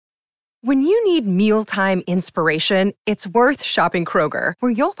When you need mealtime inspiration, it's worth shopping Kroger,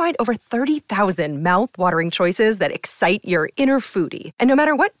 where you'll find over 30,000 mouth-watering choices that excite your inner foodie. And no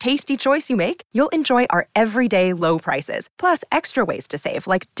matter what tasty choice you make, you'll enjoy our everyday low prices, plus extra ways to save,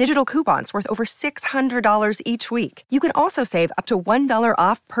 like digital coupons worth over $600 each week. You can also save up to $1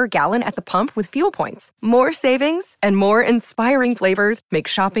 off per gallon at the pump with fuel points. More savings and more inspiring flavors make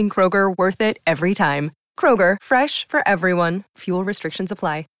shopping Kroger worth it every time. Kroger, fresh for everyone. Fuel restrictions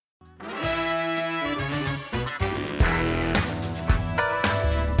apply.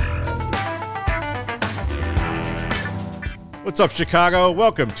 What's up, Chicago?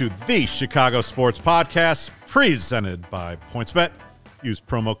 Welcome to the Chicago Sports Podcast, presented by PointsBet. Use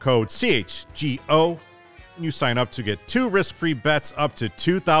promo code CHGO when you sign up to get 2 risk-free bets up to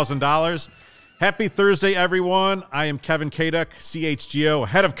 $2,000. Happy Thursday, everyone. I am Kevin Kaduk, CHGO,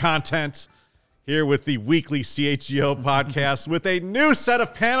 head of content, here with the weekly CHGO podcast with a new set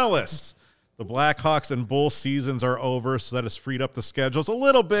of panelists. The Blackhawks and Bulls seasons are over, so that has freed up the schedules a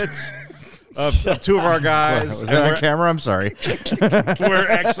little bit of 2 of our guys. Was that on camera? I'm sorry.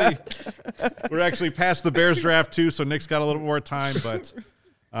 We're actually past the Bears draft too, so Nick's got a little more time. But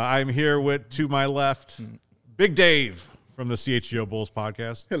I'm here with, to my left, Big Dave from the CHGO Bulls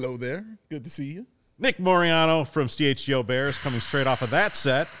podcast. Hello there. Good to see you. Nick Moriano from CHGO Bears, coming straight off of that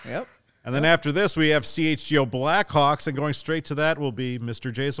set. Yep. And then after this, we have CHGO Blackhawks, and going straight to that will be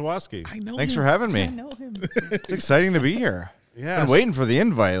Mr. Jay Zawoski. I know Thanks him. for having me. I know him. It's exciting to be here. Yeah, Been waiting for the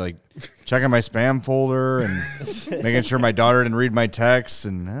invite, like checking my spam folder and making sure my daughter didn't read my texts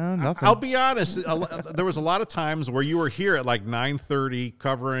and nothing. I'll be honest. There was a lot of times where you were here at like 9:30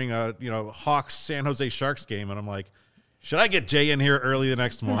 covering a Hawks San Jose Sharks game, and I'm like, should I get Jay in here early the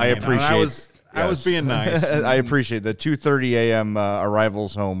next morning? I appreciate. I was being nice. I appreciate the 2:30 a.m.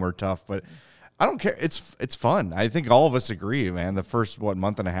 Arrivals home were tough, but I don't care. It's fun. I think all of us agree, man. The first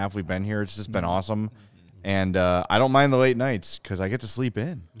month and a half we've been here, it's just been awesome. And I don't mind the late nights because I get to sleep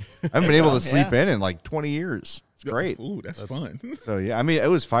in. I haven't been able to sleep in like 20 years. It's great. Ooh, that's fun. So, yeah, I mean, it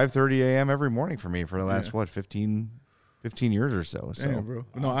was 5:30 a.m. every morning for me for the last, 15 years or so. Damn, bro.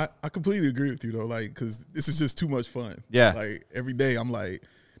 No, I completely agree with you, though, like, because this is just too much fun. Yeah. Like, every day I'm like,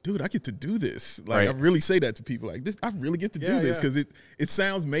 dude, I get to do this. Like, Right. I really say that to people. Like, this, I really get to do this because it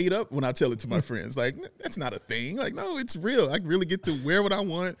sounds made up when I tell it to my friends. Like, that's not a thing. Like, no, it's real. I really get to wear what I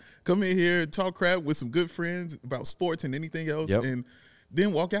want, come in here, talk crap with some good friends about sports and anything else, and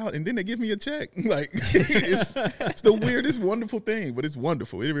then walk out, and then they give me a check. Like, it's the weirdest, wonderful thing, but it's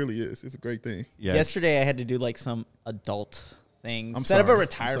wonderful. It really is. It's a great thing. Yeah. Yesterday, I had to do like some adult things, I'm set up a sorry.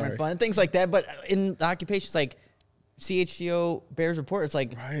 retirement fund and things like that. But in the occupations, like CHGO Bears Report, it's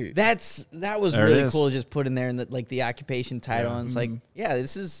like Right. that was There it really is. cool to just put in there in the occupation title, and it's like,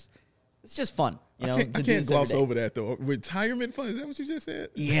 it's just fun. You know, I to do can't this every gloss day. over that, though. Retirement fund, is that what you just said?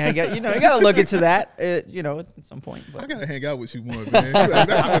 Yeah, I got to look into that. At some point. I But gotta hang out with you more, man. Like,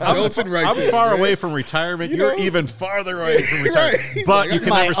 that's adulting right I'm there. far man. away from retirement. You You're know? even farther away from retirement. Right. But Like, you can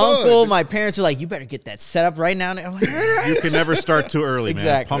my never uncle, my parents are like, you better get that set up right now. And I'm like, you can never start too early, man.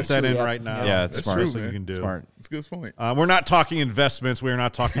 Exactly. Pump That's that true, in yeah. right now. Yeah, it's That's smart. the best True, thing you man. can do. Smart. It's a good point. We're not talking investments. We're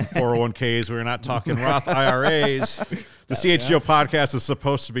not talking 401ks. We're not talking Roth IRAs. The CHGO podcast is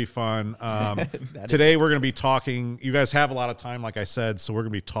supposed to be fun. Today we're going to be talking. You guys have a lot of time, like I said, so we're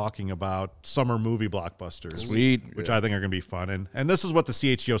going to be talking about summer movie blockbusters. Sweet. Which I think are going to be fun. And this is what the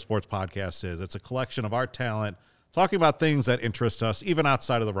CHGO Sports Podcast is. It's a collection of our talent talking about things that interest us, even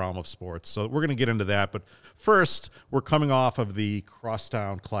outside of the realm of sports. So we're going to get into that. But first, we're coming off of the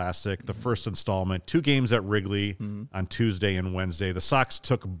Crosstown Classic, the first installment, 2 games at Wrigley on Tuesday and Wednesday. The Sox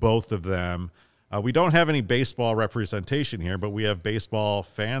took both of them. We don't have any baseball representation here, but we have baseball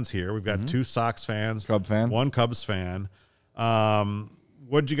fans here. We've got 2 Sox fans, Cub fan. 1 Cubs fan.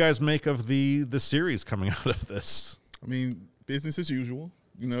 What did you guys make of the series coming out of this? I mean, business as usual.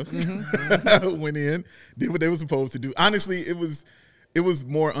 You know, went in, did what they were supposed to do. Honestly, it was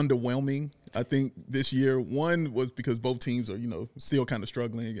more underwhelming, I think, this year. One was because both teams are, still kind of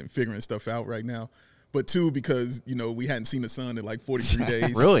struggling and figuring stuff out right now. But 2, because, we hadn't seen the sun in like 43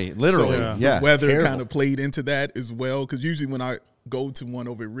 days. Really? Literally. So Yeah. the weather Terrible. kind of played into that as well. Because usually when I go to one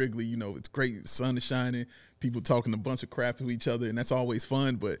over at Wrigley, it's great. The sun is shining. People talking a bunch of crap to each other. And that's always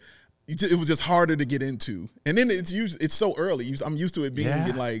fun. But it was just harder to get into. And then it's so early. I'm used to it being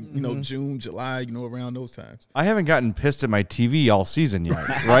in like, June, July, around those times. I haven't gotten pissed at my TV all season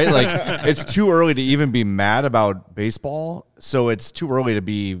yet, right? Like, it's too early to even be mad about baseball, so it's too early to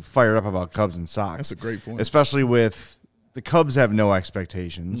be fired up about Cubs and Sox. That's a great point. Especially with the Cubs have no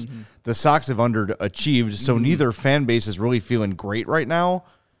expectations. The Sox have underachieved, so neither fan base is really feeling great right now.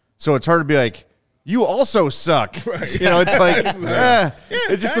 So it's hard to be like, you also suck. Right. You know, it's like,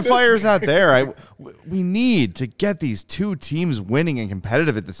 it's just the fire's not there. We need to get these two teams winning and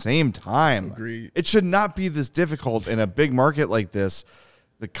competitive at the same time. Agreed. It should not be this difficult in a big market like this.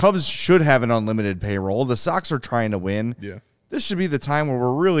 The Cubs should have an unlimited payroll. The Sox are trying to win. Yeah. This should be the time where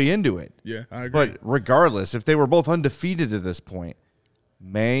we're really into it. Yeah, I agree. But regardless, if they were both undefeated to this point,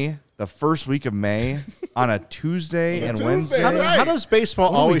 the first week of May, on a Tuesday and Wednesday. How does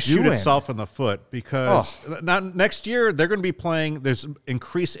baseball What are we always shoot doing? itself in the foot? Because next year they're going to be playing. There's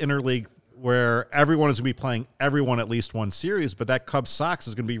increased interleague where everyone is going to be playing everyone at least one series, but that Cubs Sox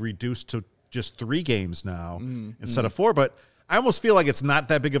is going to be reduced to just 3 games now instead of 4. But I almost feel like it's not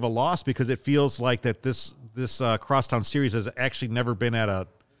that big of a loss because it feels like that this crosstown series has actually never been at a, I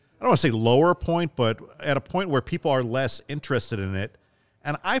don't want to say lower point, but at a point where people are less interested in it.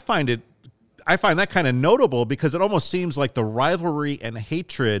 And I find that kind of notable because it almost seems like the rivalry and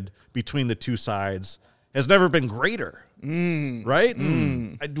hatred between the two sides has never been greater. Right?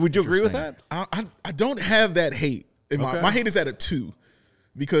 Would you agree with that? I don't have that hate. My hate is at a 2.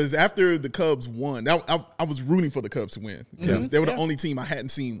 Because after the Cubs won, I was rooting for the Cubs to win. Because they were the only team I hadn't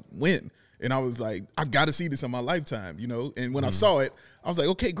seen win. And I was like, I've got to see this in my lifetime, you know? And when I saw it, I was like,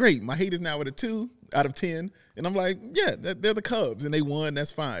 okay, great. My hate is now at a 2 out of 10. And I'm like, yeah, they're the Cubs, and they won.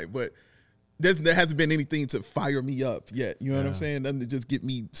 That's fine. But there hasn't been anything to fire me up yet. You know what I'm saying? Nothing to just get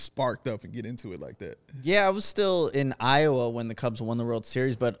me sparked up and get into it like that. Yeah, I was still in Iowa when the Cubs won the World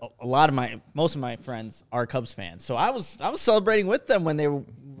Series, but most of my friends are Cubs fans. So I was celebrating with them when they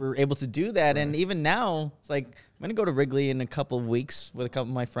were able to do that. And even now, it's like, I'm going to go to Wrigley in a couple of weeks with a couple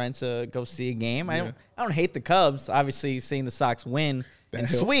of my friends to go see a game. I don't hate the Cubs. Obviously, seeing the Sox win and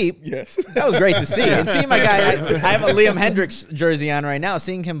sweep, yes, that was great to see. And seeing my guy, I have a Liam Hendricks jersey on right now.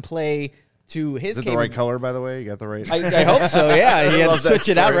 Seeing him play to his Is it the right color, by the way? You got the right? I hope so, yeah. He had to love that switch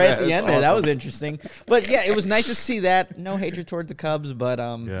it out story, right man. at the end That's there. That awesome. was interesting. But, yeah, it was nice to see that. No hatred toward the Cubs, but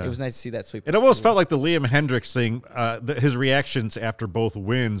it was nice to see that sweep. It almost felt like the Liam Hendricks thing, his reactions after both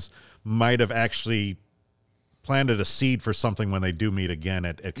wins might have actually planted a seed for something when they do meet again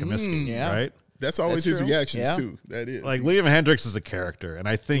at Comiskey, right? That's always That's his true. reactions, Yeah. too. That is. Like, Liam Hendricks is a character, and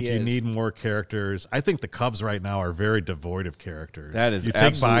I think He you is. need more characters. I think the Cubs right now are very devoid of characters. That is you take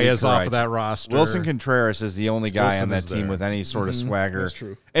absolutely Baez off correct. of that roster. Wilson Contreras is the only guy Wilson on that is team there. with any sort of swagger. That's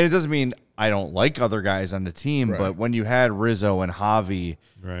true. And it doesn't mean I don't like other guys on the team, Right. but when you had Rizzo and Javi,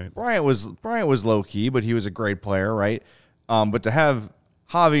 Right. Bryant was low key, but he was a great player, right? But to have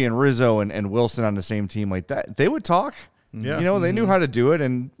Javi and Rizzo and Wilson on the same team like that, they would talk. Yeah. You know, they knew how to do it,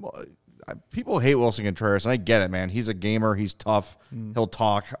 and people hate Wilson Contreras, and I get it, man. He's a gamer. He's tough. He'll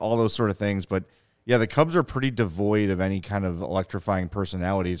talk, all those sort of things. But, yeah, the Cubs are pretty devoid of any kind of electrifying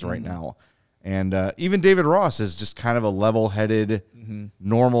personalities right now. And even David Ross is just kind of a level-headed,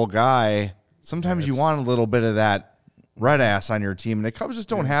 normal guy. Sometimes you want a little bit of that red ass on your team, and the Cubs just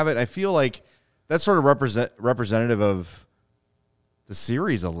don't have it. I feel like that's sort of representative of the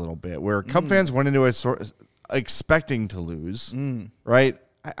series a little bit, where Cub fans went into it expecting to lose, right?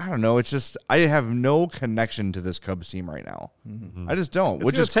 I don't know. It's just I have no connection to this Cubs team right now. I just don't,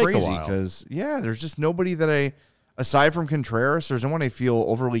 which gonna is take a crazy while. because, there's just nobody that aside from Contreras, there's no one I feel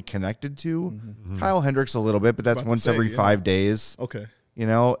overly connected to. Kyle Hendricks a little bit, but that's About to once say, every 5 days. Okay. You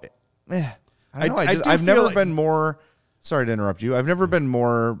know, I don't know. I do I've feel never like- been more, sorry to interrupt you. I've never been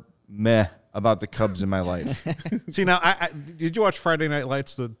more meh about the Cubs in my life. See, now, did you watch Friday Night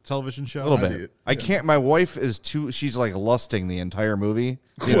Lights, the television show? A little I bit. did, I can't. My wife is she's like lusting the entire movie,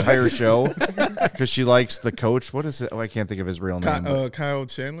 the entire show, because she likes the coach. What is it? Oh, I can't think of his real name. but Kyle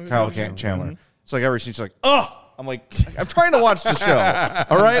Chandler? Kyle Chandler. It's like every scene, she's like, oh. I'm like, I'm trying to watch the show.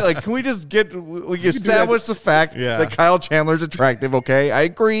 All right? Like, can we just establish the fact that Kyle Chandler's attractive, okay? I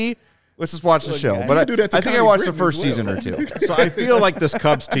agree. Let's just watch the show. you But can do that to I think I Connie watched the Britton as first well. season or two. So I feel like this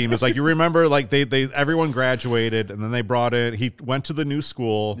Cubs team is like, you remember, like they everyone graduated, and then they brought in. He went to the new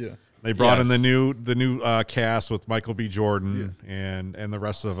school. Yeah. They brought in Yes. the new cast with Michael B. Jordan and the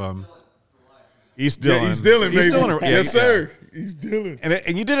rest of them. East Dillon. Yeah, he's Dylan, baby. Dillon, Yes, sir. He's Dylan.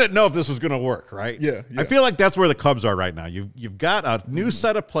 And you didn't know if this was going to work, right? Yeah, yeah. I feel like that's where the Cubs are right now. You've got a new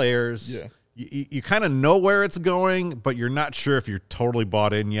set of players. Yeah. You kind of know where it's going, but you're not sure if you're totally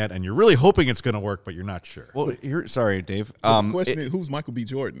bought in yet, and you're really hoping it's going to work, but you're not sure. Well, sorry, Dave. The question is, who's Michael B.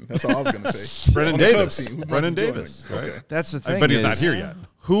 Jordan? That's all I was going to say. Brennan On the Cubs Davis. team, who's Brennan Michael B. Davis, Jordan? right? Okay. That's the thing. But he's is, not here yet.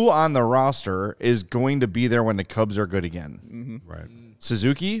 Who on the roster is going to be there when the Cubs are good again? Right.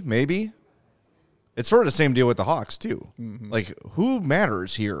 Suzuki, maybe. It's sort of the same deal with the Hawks, too. Like, who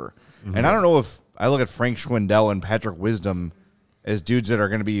matters here? And I don't know if I look at Frank Schwindel and Patrick Wisdom as dudes that are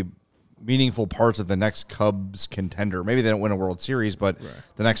going to be meaningful parts of the next Cubs contender. Maybe they don't win a World Series, but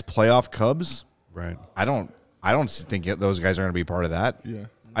the next playoff Cubs, Right. I don't think those guys are going to be part of that. Yeah.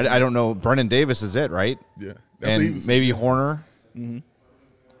 I don't know. Brendan Davis is it, right? Yeah. That's what he And was, maybe Horner.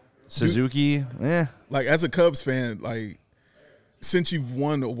 Suzuki. like as a Cubs fan, like since you've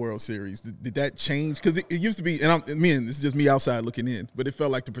won a World Series, did that change? Because it used to be, and this is just me outside looking in, but it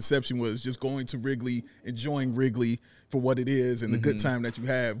felt like the perception was just going to Wrigley, enjoying Wrigley for what it is and the good time that you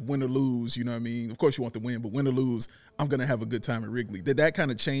have, win or lose, you know what I mean? Of course you want to win, but win or lose, I'm going to have a good time at Wrigley. Did that kind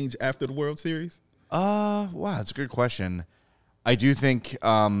of change after the World Series? Wow, that's a good question. I do think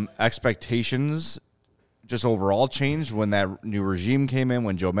expectations just overall changed when that new regime came in,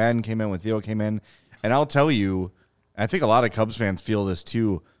 when Joe Madden came in, when Theo came in. And I'll tell you, I think a lot of Cubs fans feel this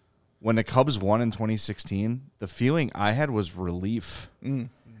too. When the Cubs won in 2016, the feeling I had was relief.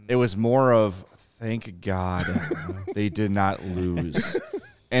 It was more of, thank God they did not lose.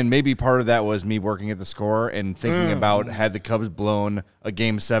 And maybe part of that was me working at the Score and thinking about, had the Cubs blown a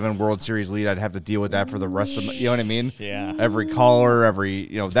Game 7 World Series lead, I'd have to deal with that for the rest of you know what I mean? Yeah. Every caller,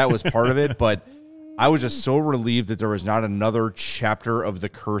 that was part of it. But I was just so relieved that there was not another chapter of the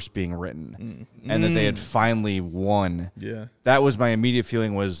curse being written and that they had finally won. Yeah. That was my immediate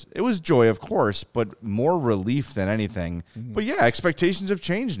feeling. It was joy, of course, but more relief than anything. But yeah, expectations have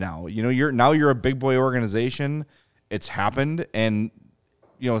changed now. You're a big boy organization. It's happened. And,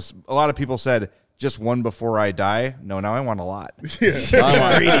 a lot of people said, just one before I die. No, now I want a lot.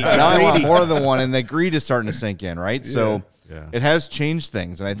 Now I want more than one. And the greed is starting to sink in, right? Yeah. So it has changed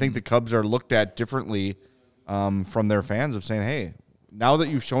things. And I think the Cubs are looked at differently from their fans of saying, hey, now that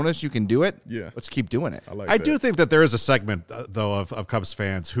you've shown us you can do it, let's keep doing it. I do think that there is a segment, though, of Cubs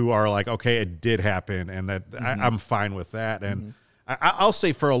fans who are like, okay, it did happen, and that I'm fine with that. And I'll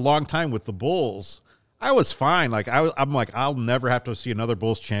say for a long time with the Bulls, I was fine. Like I'm like, I'll never have to see another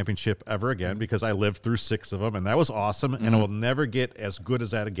Bulls championship ever again because I lived through 6 of them, and that was awesome. And it will never get as good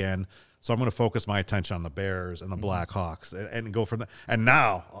as that again. So I'm going to focus my attention on the Bears and the Blackhawks and go from there. And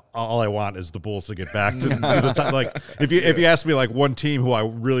now all I want is the Bulls to get back to the time. Like if you ask me like one team who I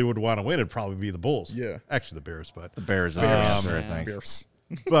really would want to win, it'd probably be the Bulls. Yeah, actually the Bears, but the Bears. Bears.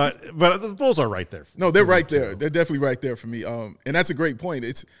 But the Bulls are right there. No, they're right there. They're definitely right there for me. And that's a great point.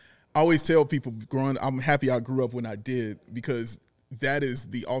 I always tell people I'm happy I grew up when I did because that is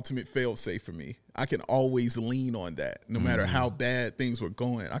the ultimate fail-safe for me. I can always lean on that no matter how bad things were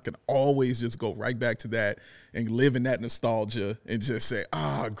going. I can always just go right back to that and live in that nostalgia and just say,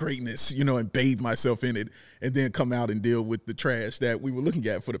 greatness, and bathe myself in it and then come out and deal with the trash that we were looking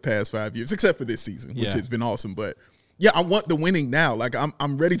at for the past 5 years, except for this season, which has been awesome. But yeah, I want the winning now. Like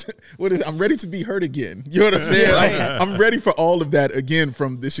I'm ready to. I'm ready to be hurt again. You know what I'm saying? I'm ready for all of that again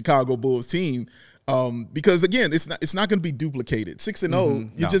from the Chicago Bulls team. Because again, it's not going to be duplicated.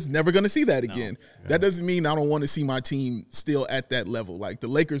 6-0, you're just never going to see that again. Yeah. That doesn't mean I don't want to see my team still at that level. Like the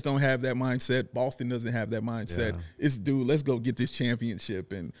Lakers don't have that mindset. Boston doesn't have that mindset. It's let's go get this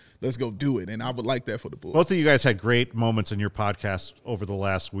championship and let's go do it. And I would like that for the Bulls. Both of you guys had great moments in your podcast over the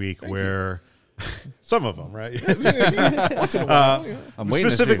last week where. Some of them, right? Once in a while.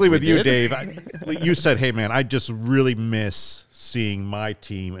 Specifically with you, Dave, you said, hey, man, I just really miss seeing my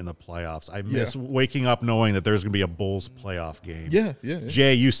team in the playoffs. I miss waking up knowing that there's going to be a Bulls playoff game. Yeah.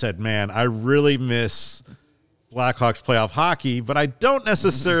 Jay, you said, man, I really miss Blackhawks playoff hockey, but I don't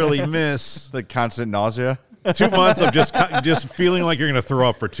necessarily miss the constant nausea. 2 months of just feeling like you're going to throw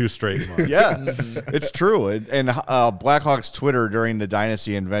up for 2 straight months. Yeah, it's true. And Blackhawks Twitter during the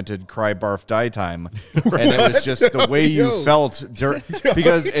Dynasty invented cry, barf, die time. And it was just the way you felt.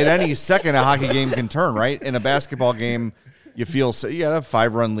 Because at any second, a hockey game can turn, right? In a basketball game, you feel you got a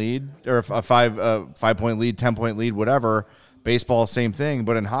 5-run lead or a 5-point lead, 10-point lead, whatever. Baseball, same thing,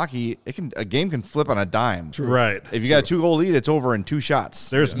 but in hockey, a game can flip on a dime. True. Right. If you got a 2-goal lead, it's over in 2 shots.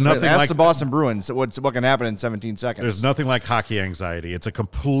 There's nothing Ask like the Boston Bruins what can happen in 17 seconds. There's nothing like hockey anxiety. It's a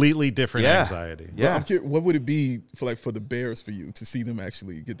completely different anxiety. Yeah. Well, I'm curious, what would it be for the Bears for you to see them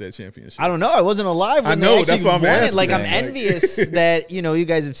actually get that championship? I don't know. I wasn't alive when they actually that's what I'm won asking. it. Like I'm envious that you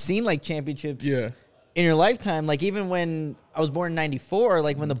guys have seen like championships. In your lifetime, like even when I was born in '94,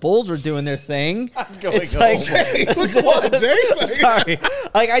 like when the Bulls were doing their thing, it's like, sorry,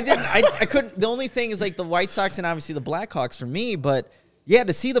 like I couldn't. The only thing is like the White Sox and obviously the Blackhawks for me, but yeah,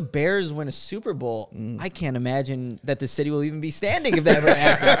 to see the Bears win a Super Bowl, I can't imagine that the city will even be standing if that ever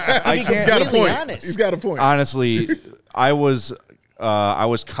happened. He's got a point. He's got a point. Honestly, I was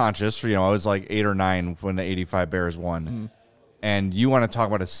conscious. I was like 8 or 9 when the '85 Bears won, and you want to talk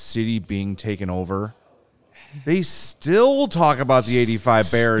about a city being taken over. They still talk about the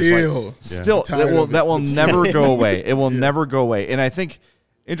 '85 Bears. Still, that will never go away. It will never go away. And I think,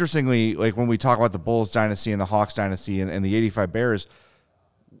 interestingly, like when we talk about the Bulls dynasty and the Hawks dynasty and the '85 Bears,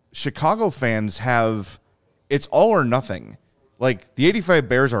 Chicago fans have, it's all or nothing. Like, the 85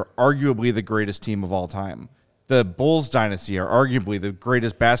 Bears are arguably the greatest team of all time. The Bulls dynasty are arguably the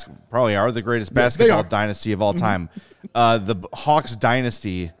greatest probably are the greatest basketball dynasty of all time. The Hawks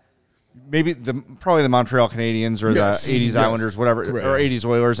dynasty, probably the Montreal Canadiens or the 80s Islanders, whatever, correct, or 80s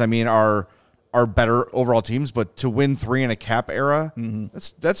Oilers, I mean, are better overall teams, but to win 3 in a cap era,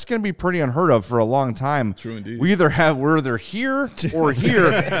 that's going to be pretty unheard of for a long time. True indeed. We're either here or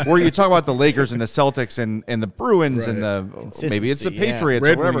here, where you talk about the Lakers and the Celtics and the Bruins and maybe it's the Patriots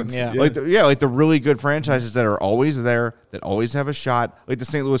or whatever. Wings, like the really good franchises that are always there, that always have a shot. Like the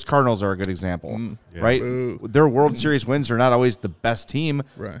St. Louis Cardinals are a good example, right? Their World Series wins are not always the best team,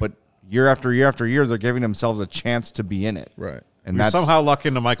 but year after year after year, they're giving themselves a chance to be in it. Right. And we somehow luck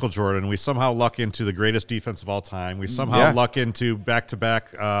into Michael Jordan. We somehow luck into the greatest defense of all time. We somehow luck into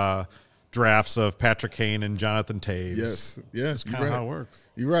back-to-back drafts of Patrick Kane and Jonathan Taves. Yes. That's kind of how it works.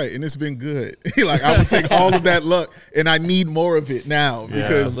 You're right, and it's been good. Like, I would take all of that luck, and I need more of it now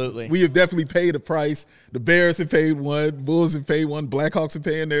because we have definitely paid a price. The Bears have paid one, Bulls have paid one, Blackhawks are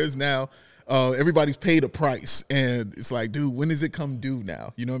paying theirs now. Everybody's paid a price, and it's like, dude, when does it come due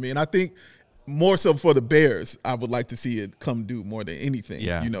now? You know what I mean? And I think more so for the Bears, I would like to see it come due more than anything,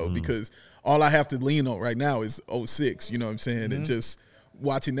 because all I have to lean on right now is 06, you know what I'm saying? And just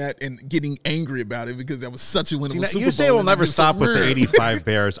watching that and getting angry about it because that was such a winnable Super Bowl. You say we'll never stop with the 85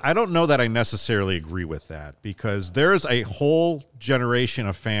 Bears. I don't know that I necessarily agree with that because there's a whole generations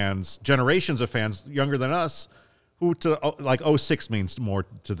of fans younger than us who like 06 means more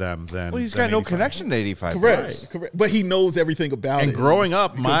to them than. Well, he's got no connection to 85. Correct. But he knows everything about it. And growing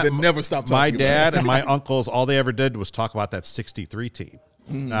up, they never stopped talking my about dad it. and my uncles, all they ever did was talk about that 63 team.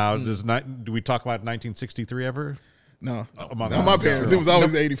 Now, do we talk about 1963 ever? No. Not my parents. It was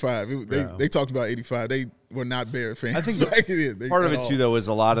always 85. They talked about 85. They were not Bear fans. I think part of it, too, though, is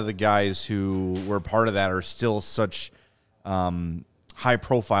a lot of the guys who were part of that are still such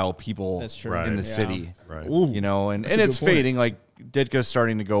high-profile people in the city. Right. You know, and it's fading. Like, Ditka's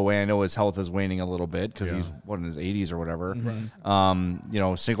starting to go away. I know his health is waning a little bit because he's, in his 80s or whatever. You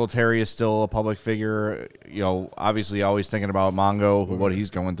know, Singletary is still a public figure. You know, obviously always thinking about Mongo, what he's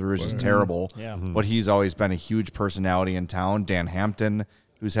going through is just terrible. But he's always been a huge personality in town. Dan Hampton,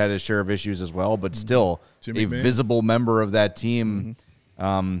 who's had his share of issues as well, but still a visible member of that team.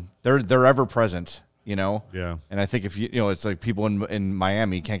 They're ever present. You know? Yeah. And I think if it's like people in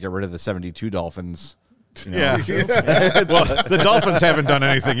Miami can't get rid of the 72 Dolphins. You know? Yeah. Well, the Dolphins haven't done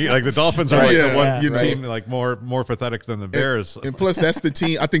anything. Like the Dolphins are the one team like more pathetic than the Bears. And plus, that's the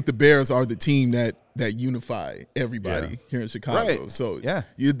team. I think the Bears are the team that unify everybody here in Chicago. Right. So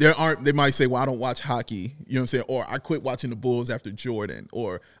they might say, well, I don't watch hockey. You know what I'm saying? Or I quit watching the Bulls after Jordan.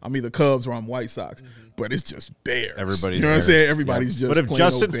 Or I'm either Cubs or I'm White Sox. But it's just Bears. Everybody's you know what I'm saying? Everybody's just. But if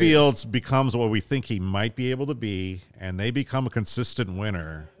Justin Fields becomes what we think he might be able to be, and they become a consistent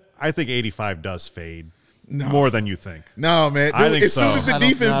winner, I think 85 does fade. More than you think. No, man. Dude, as soon as the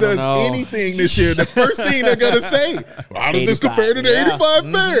defense does anything this year, the first thing they're going to say, how does this compare to the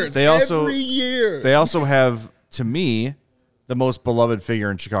 85 Bears? Every year. They also have, to me, the most beloved figure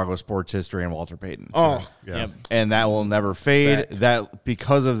in Chicago sports history in Walter Payton. Oh. Yeah. And that will never fade. That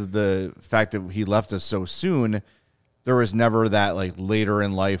because of the fact that he left us so soon, there was never that like later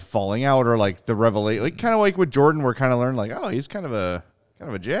in life falling out or like the revelation. Like kind of like with Jordan, we're kind of learned like, oh, he's kind of a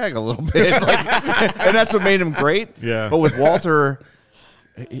jag a little bit, and that's what made him great. Yeah. But with Walter,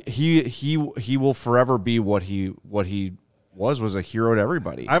 he will forever be what he was a hero to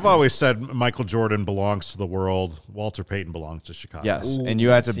everybody. I've always said Michael Jordan belongs to the world. Walter Payton belongs to Chicago. Yes, and you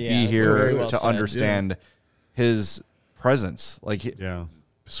have to be here to understand his presence. Like,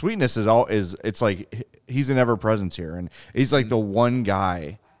 sweetness is it's like he's an ever presence here, and he's like the one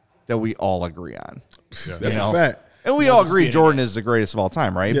guy that we all agree on. That's a fact. And we all agree Jordan is the greatest of all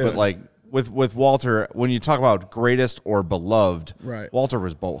time, right? Yeah. But like with Walter, when you talk about greatest or beloved, Walter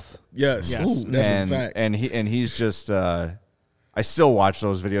was both. Yes. Ooh, that's a fact. And he's just I still watch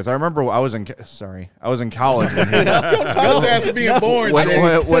those videos. I remember I was in college when being born.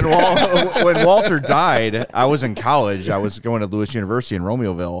 When Walter died, I was in college. I was going to Lewis University in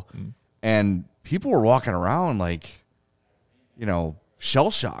Romeoville, and people were walking around like,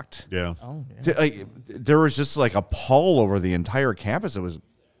 shell shocked. Yeah. Oh, yeah. Like there was just like a pall over the entire campus. It was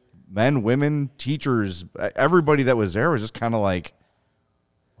men, women, teachers, everybody that was there was just kind of like,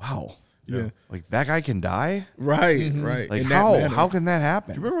 wow. Yeah. Like that guy can die? Right, right. Like how can that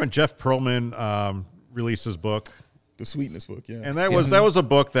happen? Do you remember when Jeff Pearlman released his book? The Sweetness book, yeah. And that was a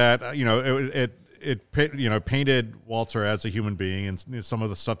book that, it painted Walter as a human being and some of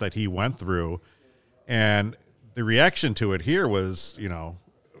the stuff that he went through. And the reaction to it here was,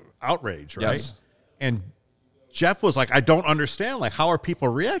 outrage, right? Yes. And Jeff was like, I don't understand. Like, how are people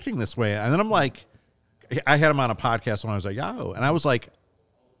reacting this way? And then I'm like, I had him on a podcast when I was at Yahoo, and I was like,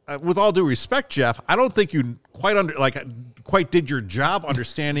 with all due respect, Jeff, I don't think you quite did your job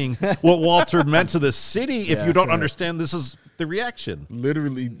understanding what Walter meant to the city if you don't understand this is the reaction.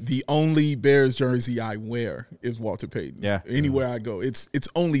 Literally, the only Bears jersey I wear is Walter Payton. Yeah. Anywhere I go, it's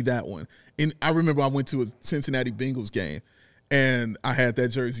only that one. And I remember I went to a Cincinnati Bengals game, and I had that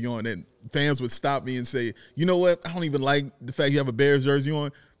jersey on, and fans would stop me and say, you know what? I don't even like the fact you have a Bears jersey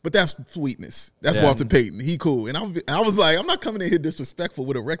on. But that's sweetness. That's Walter Payton. He cool. And I was like, I'm not coming in here disrespectful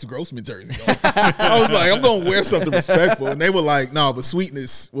with a Rex Grossman jersey on. I was like, I'm going to wear something respectful. And they were like, no, but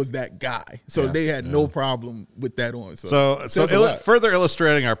sweetness was that guy. So they had no problem with that on. So further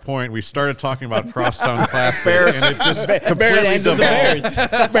illustrating our point, we started talking about Crosstown Classic, and it just completely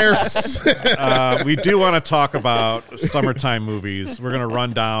devolved. Bears. We do want to talk about summertime movies. We're going to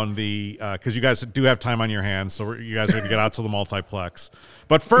run down because you guys do have time on your hands, so you guys are going to get out to the multiplex.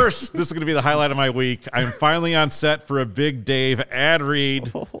 But first, this is going to be the highlight of my week. I'm finally on set for a big Dave ad read.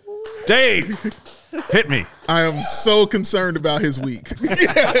 Dave, hit me. I am so concerned about his week.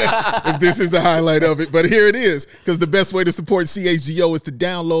 If this is the highlight of it. But here it is, because the best way to support CHGO is to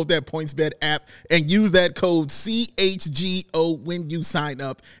download that PointsBet app and use that code CHGO when you sign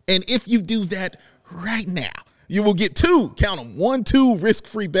up. And if you do that right now, you will get two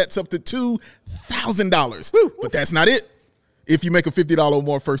risk-free bets up to $2,000. But that's not it. If you make a $50 or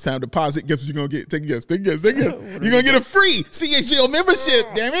more first-time deposit, guess what you're going to get? Take a guess. You're going to get a free CHGO membership,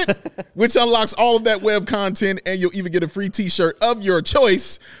 damn it, which unlocks all of that web content, and you'll even get a free T-shirt of your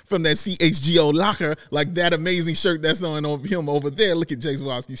choice from that CHGO locker, like that amazing shirt that's on him over there. Look at Jay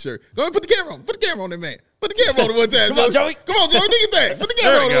Zawadzki's shirt. Go ahead, put the camera on. Put the camera on there, man. Put the camera on one time. Come on, Joey. Come on, Joey. Do your thing. Put the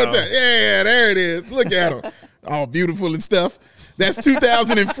camera on one time. Yeah, there it is. Look at him. All beautiful and stuff. That's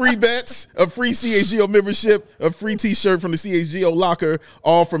 2,000 in free bets, a free CHGO membership, a free T-shirt from the CHGO locker,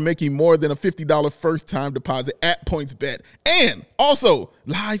 all for making more than a $50 first-time deposit at PointsBet. And also,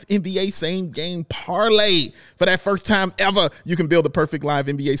 live NBA same-game parlay. For that first time ever, you can build the perfect live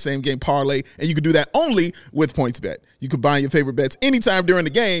NBA same-game parlay, and you can do that only with PointsBet. You can buy your favorite bets anytime during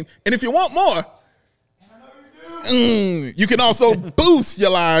the game, and if you want more, you can also boost your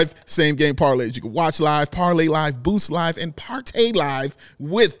live same-game parlays. You can watch live, parlay live, boost live, and partay live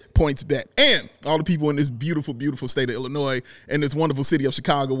with PointsBet. And all the people in this beautiful, beautiful state of Illinois and this wonderful city of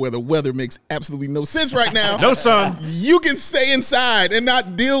Chicago where the weather makes absolutely no sense right now. No sun. You can stay inside and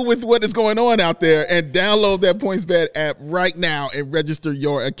not deal with what is going on out there and download that PointsBet app right now and register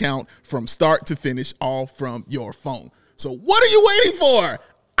your account from start to finish, all from your phone. So what are you waiting for?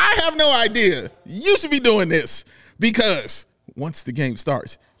 I have no idea. You should be doing this because once the game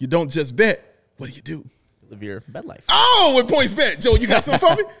starts, you don't just bet. What do? Live your bet life. Oh, with PointsBet. Joe, you got something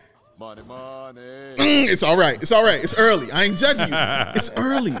for me? Money. It's all right. It's all right. It's early. I ain't judging you. It's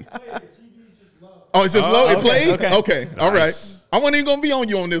early. Oh, it's just low? It played? Okay. All right. I wasn't even going to be on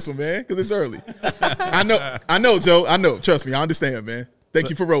you on this one, man, because it's early. I know, Joe. I know. Trust me. I understand, man.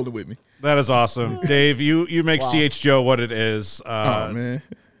 Thank you for rolling with me. That is awesome. Dave, you make CHGO what it is. Oh, man.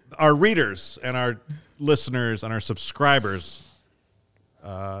 Our readers and our listeners and our subscribers,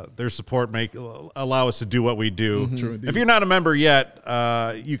 their support allow us to do what we do. Mm-hmm. If you're not a member yet,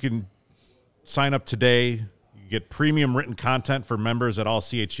 you can sign up today. You get premium written content for members at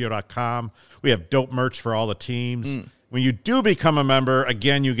allchgo.com. We have dope merch for all the teams. When you do become a member,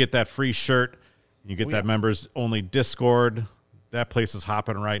 again, you get that free shirt. You get that members only Discord. That place is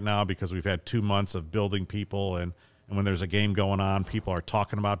hopping right now because we've had 2 months of building people, and when there's a game going on, people are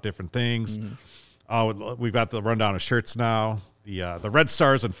talking about different things. We've got the rundown of shirts now. The Red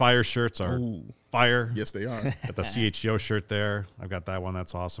Stars and Fire shirts are fire. Yes, they are. Got the CHGO shirt there. I've got that one.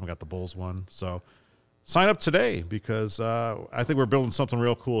 That's awesome. I got the Bulls one. So sign up today because I think we're building something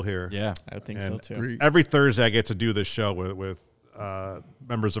real cool here. Yeah, I think so too. Great. Every Thursday I get to do this show with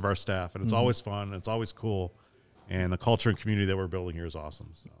members of our staff, and it's always fun. And it's always cool. And the culture and community that we're building here is awesome.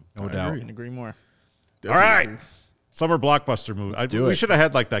 So. no doubt. Couldn't agree more. All right. Summer blockbuster movie. We it. should have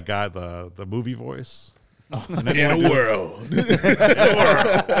had like that guy, the movie voice. In a world.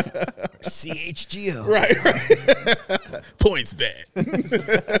 CHGO. Right.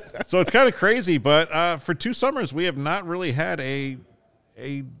 PointsBet. So it's kind of crazy, but for 2 summers, we have not really had a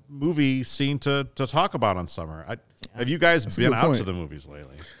movie scene to talk about on summer. Have you guys been out to the movies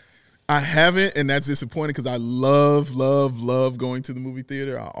lately? I haven't, and that's disappointing because I love going to the movie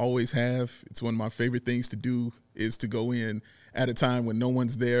theater. I always have. It's one of my favorite things to do is to go in at a time when no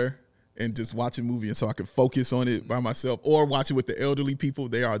one's there and just watch a movie, and so I can focus on it by myself, or watch it with the elderly people.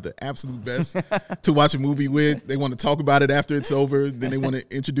 They are the absolute best to watch a movie with. They want to talk about it after it's over. Then they want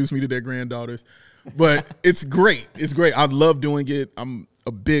to introduce me to their granddaughters. But it's great. It's great. I love doing it. I'm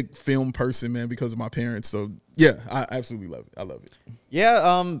a big film person, man, because of my parents. So yeah, I absolutely love it. I love it.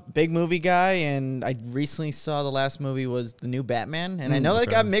 Yeah, big movie guy, and I recently saw the last movie was the new Batman, and I know that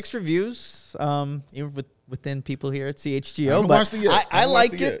got mixed reviews, even within people here at CHGO. But I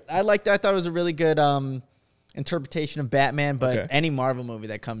liked it. I liked it. I thought it was a really good interpretation of Batman. But any Marvel movie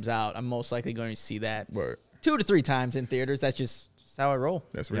that comes out, I'm most likely going to see that 2 to 3 times in theaters. That's just how I roll.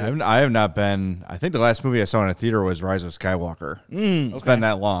 That's right. Yeah, I have not been. I think the last movie I saw in a theater was Rise of Skywalker. It's been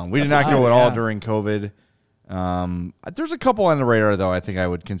that long. We did not go at all during COVID. There's a couple on the radar though. I think I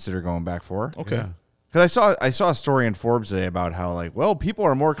would consider going back for. Okay. Yeah. Because I saw a story in Forbes today about how, like, well, people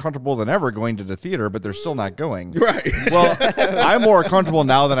are more comfortable than ever going to the theater, but they're still not going. Right. Well, I'm more comfortable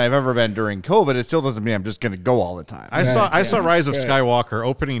now than I've ever been during COVID. It still doesn't mean I'm just going to go all the time. I saw Rise of Skywalker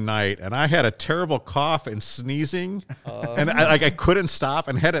opening night, and I had a terrible cough and sneezing, and I couldn't stop.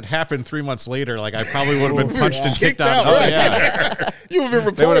 And had it happened 3 months later, like I probably would have been punched and kicked out. Oh yeah. You would have been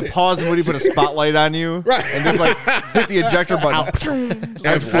reported. They would have paused and would have put a spotlight on you, right, and just like hit the ejector button.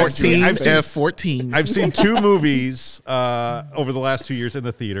 F-14. I've seen 2 movies over the last 2 years in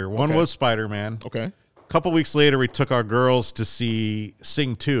the theater. One was Spider-Man. Okay. A couple weeks later, we took our girls to see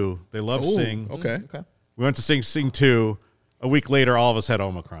Sing 2. They love Sing. Okay. We went to Sing 2. A week later, all of us had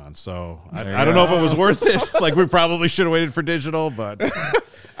Omicron. So I don't know if it was worth it. Like, we probably should have waited for digital, but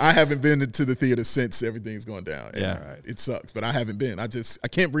I haven't been to the theater since everything's gone down. Yeah. It sucks, but I haven't been. I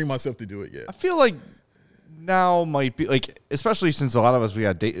can't bring myself to do it yet. I feel like now might be like, especially since a lot of us we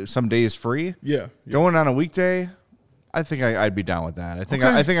got some days free. Yeah. Going on a weekday, I think I'd be down with that. I think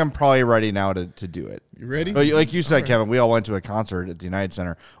I'm probably ready now to do it. You ready? But like you said, Kevin, we all went to a concert at the United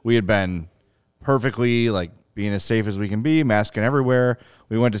Center. We had been perfectly like being as safe as we can be, masking everywhere.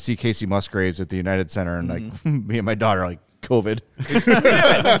 We went to see Casey Musgraves at the United Center, and like me and my daughter, like, COVID.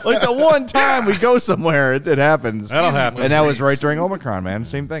 Like the one time we go somewhere, it happens. That'll happen. And that was right during Omicron, man.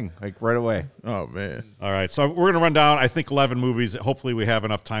 Same thing, like right away. Oh, man. All right, so we're going to run down, I think, 11 movies. Hopefully we have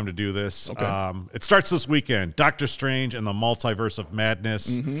enough time to do this. Okay. It starts this weekend. Doctor Strange and the Multiverse of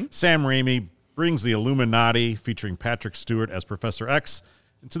Madness. Sam Raimi brings the Illuminati, featuring Patrick Stewart as Professor X,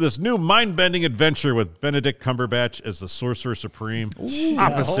 into this new mind-bending adventure with Benedict Cumberbatch as the Sorcerer Supreme,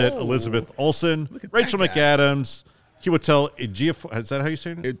 opposite Elizabeth Olsen, Rachel McAdams, Chiwetel Ejiofor. Is that how you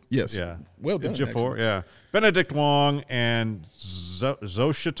say it? Yes. Yeah. Well done. Ejiofor, yeah. Benedict Wong and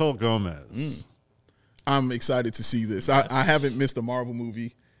Xochitl Gomez. I'm excited to see this. I haven't missed a Marvel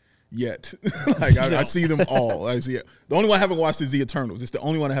movie yet. Like I see them all. I see it. The only one I haven't watched is The Eternals. It's the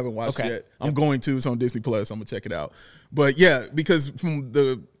only one I haven't watched yet. I'm going to. It's on Disney Plus. I'm gonna check it out. But yeah, because from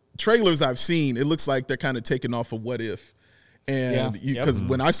the trailers I've seen, it looks like they're kind of taking off of What If. And because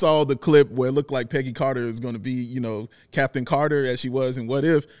when I saw the clip where it looked like Peggy Carter is going to be, you know, Captain Carter as she was in What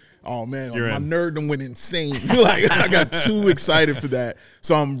If, oh man, my nerddom went insane. Like I got too excited for that.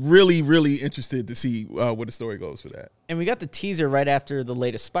 So I'm really, really interested to see where the story goes for that. And we got the teaser right after the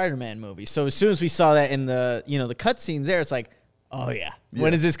latest Spider-Man movie. So as soon as we saw that in the, you know, the cutscenes there, it's like, oh yeah,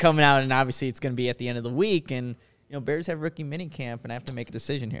 when is this coming out? And obviously it's going to be at the end of the week. And you know, Bears have rookie mini camp, and I have to make a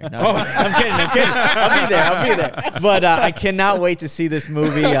decision here. No, I'm kidding. I'll be there. But I cannot wait to see this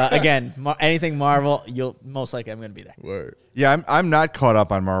movie. Again, anything Marvel, you'll most likely I'm going to be there. Word. Yeah, I'm not caught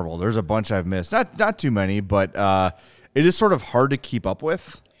up on Marvel. There's a bunch I've missed. Not too many, but it is sort of hard to keep up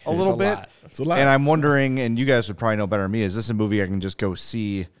with a little bit. It's a lot. And I'm wondering, and you guys would probably know better than me, is this a movie I can just go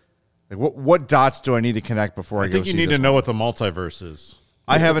see? Like, what dots do I need to connect before I go see I think you need to know what the multiverse is.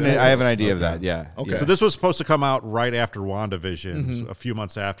 I have an idea of that, yeah. Okay. So this was supposed to come out right after WandaVision, a few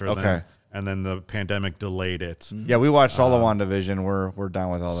months after. Okay. And then the pandemic delayed it. Yeah, we watched all of WandaVision. We're done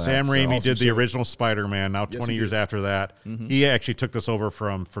with all that. Sam Raimi did the original Spider-Man. Now 20 years after that, he actually took this over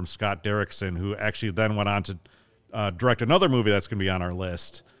from Scott Derrickson, who actually then went on to direct another movie that's going to be on our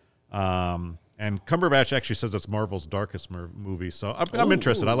list. And Cumberbatch actually says it's Marvel's darkest movie, so I'm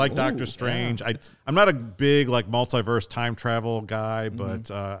interested. I like Doctor Strange. Yeah. I'm not a big like multiverse time travel guy, but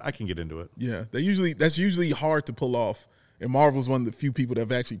I can get into it. Yeah, that's usually hard to pull off. And Marvel's one of the few people that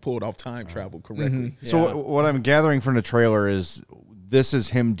have actually pulled off time travel correctly. Yeah. So what I'm gathering from the trailer is this is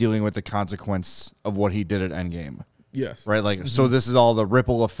him dealing with the consequence of what he did at Endgame. Yes. Right. Like so, this is all the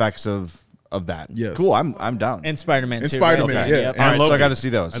ripple effects of that. Yes. Cool. I'm down. And Spider-Man. And too, Spider-Man. right? Yeah. Yep. All right, Loki. so I got to see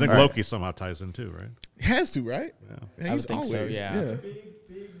those. I think all right. Loki somehow ties in too, right? It has to, right? Yeah. He's think so, always, yeah.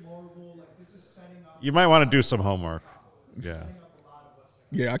 Big Marvel, like this is setting up. You might want to do some homework. Yeah.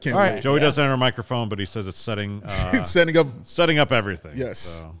 Yeah, I can't All right. wait. Joey doesn't have a microphone, but he says it's setting It's setting up. everything. Yes.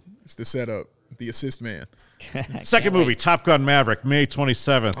 So. It's the setup. The assist man. Second movie, Top Gun Maverick, May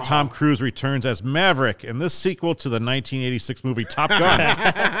 27th. Tom Cruise returns as Maverick in this sequel to the 1986 movie Top Gun.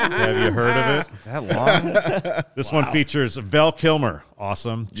 Have you heard of it? That long? This one features Val Kilmer,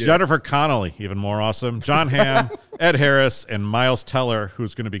 awesome. Yes. Jennifer Connelly, even more awesome. John Hamm, Ed Harris, and Miles Teller,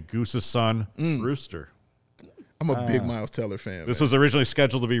 who's going to be Goose's son, Rooster. I'm a big Miles Teller fan. This was originally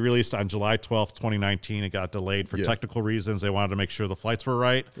scheduled to be released on July 12th, 2019. It got delayed for technical reasons. They wanted to make sure the flights were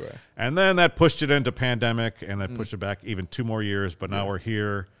right. And then that pushed it into pandemic, and that pushed it back even 2 more years. But now we're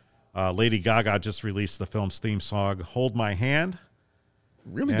here. Lady Gaga just released the film's theme song, Hold My Hand.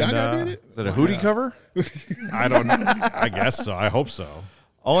 Really? And, Gaga did it? Is it a Hootie cover? I don't know. I guess so. I hope so.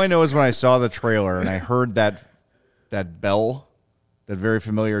 All I know is when I saw the trailer and I heard that bell, that very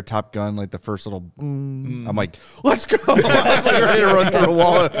familiar Top Gun, like the first little boom, I'm like, let's go. I was like ready to run through the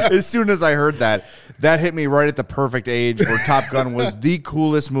wall. As soon as I heard that hit me right at the perfect age where Top Gun was the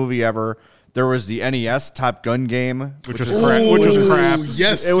coolest movie ever. There was the NES Top Gun game, Which was crap.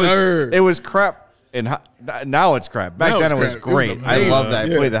 Yes, It was crap. And now it's crap. Back then it was great. I love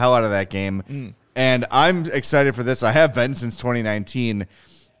that. I played the hell out of that game. And I'm excited for this. I have been since 2019.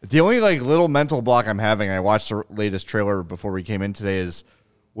 The only little mental block I'm having, I watched the latest trailer before we came in today, is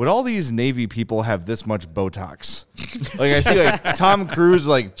would all these Navy people have this much Botox? I see Tom Cruise,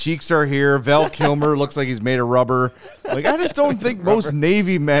 cheeks are here. Val Kilmer looks like he's made of rubber. I just don't think most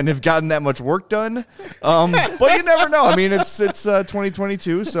Navy men have gotten that much work done. But you never know. I mean, it's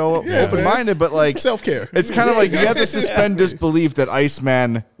 2022, so open-minded, but self-care. It's kind of you have to suspend disbelief that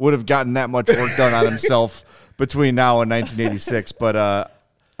Iceman would have gotten that much work done on himself between now and 1986. But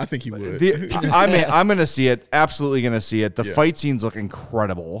I think he would. I'm going to see it. Absolutely going to see it. The fight scenes look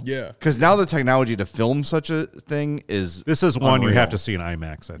incredible. Yeah. Because now the technology to film such a thing is This is one unreal. you have to see in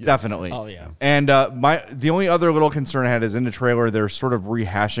IMAX. I think. Definitely. Oh, yeah. And the only other little concern I had is in the trailer, they're sort of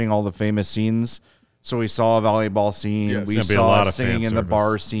rehashing all the famous scenes. So we saw a volleyball scene. Yes. We It's gonna be a saw lot of singing fan in the service.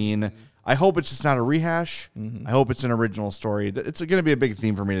 bar scene. I hope it's just not a rehash. I hope it's an original story. It's going to be a big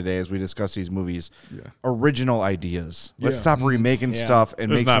theme for me today as we discuss these movies. Original ideas. Let's Yeah. stop remaking stuff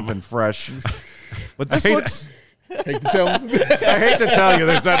and There's make not- something fresh. But this hate looks... Hate to tell him. I hate to tell you,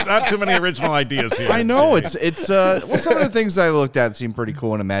 there's not too many original ideas here. I know it's well, some of the things I looked at seem pretty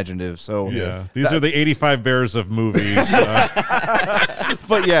cool and imaginative. So Yeah, these are the 85 Bears of movies.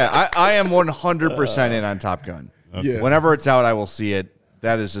 but yeah, I am 100% in on Top Gun. Yeah. Whenever it's out, I will see it.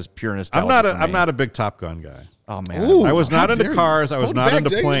 That is just pure nostalgia. I'm not a big Top Gun guy. Oh man, Ooh. I was How not into dare you. cars. I was Hold not back, into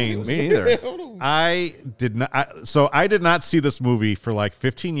Jay. planes. me neither. I did not. I did not see this movie for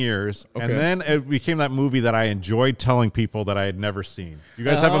 15 years, and Okay. then it became that movie that I enjoyed telling people that I had never seen. You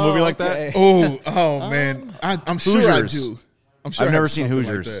guys have a movie like that? Oh man. I'm sure Hoosiers. I do. I'm sure I've I never have seen something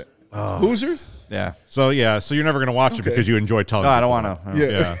Hoosiers. Like that. Hoosiers? Yeah. So you're never gonna watch it Okay. because you enjoy telling. No, I don't people. want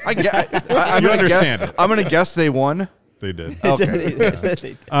to. Yeah. I'm You gonna understand guess, it. I'm gonna guess they won. They did.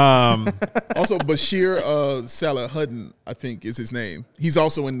 Okay. Also, Bashir Salahudin, I think is his name. He's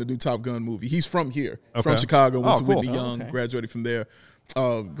also in the new Top Gun movie. He's from here, from Okay. Chicago. Went to cool. Whitney Young, graduated from there.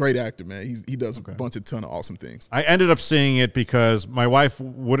 Great actor, man. He does a ton of awesome things. I ended up seeing it because my wife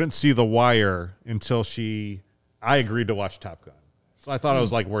wouldn't see The Wire until I agreed to watch Top Gun. So I thought it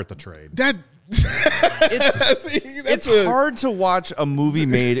was worth the trade. That It's hard to watch a movie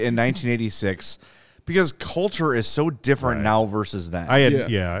made in 1986 because culture is so different now versus then.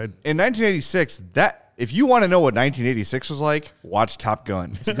 In 1986, if you want to know what 1986 was like, watch Top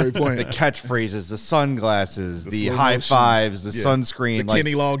Gun. That's a great point. The catchphrases, the sunglasses, the slow high motion. fives, the sunscreen. The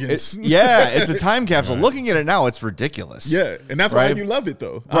Kenny Loggins. It's a time capsule. Looking at it now, it's ridiculous. Yeah, and that's Right? why you love it,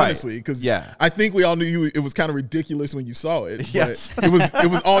 though. Right. Honestly, because Yeah. I think we all knew it was kind of ridiculous when you saw it. But Yes. it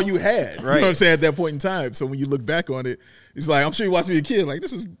was all you had. You know Right. what I'm saying at that point in time. So when you look back on it, it's like I'm sure you watched me as a kid.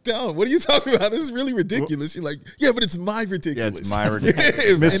 This is dumb. What are you talking about? This is really ridiculous. You're like, yeah, but it's my ridiculous. Yeah, it's my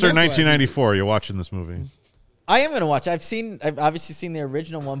ridiculous. And that's Mr. why- 1994, you're watching this movie. I am gonna watch. I've obviously seen the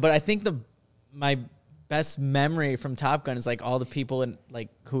original one, but I think my best memory from Top Gun is all the people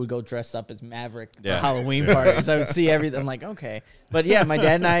who would go dress up as Maverick for Halloween parties. I would see everything. I'm like, okay, but yeah, my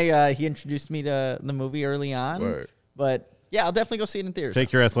dad and I he introduced me to the movie early on. Word. But yeah, I'll definitely go see it in theaters.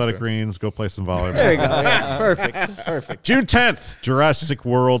 Take your athletic greens, go play some volleyball. There you go. Yeah, perfect. June 10th, Jurassic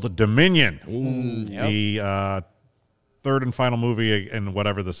World Dominion. The third and final movie in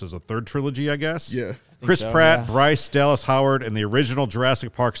whatever this is, a third trilogy, I guess. Yeah. Chris so, Pratt, yeah. Bryce Dallas Howard, and the original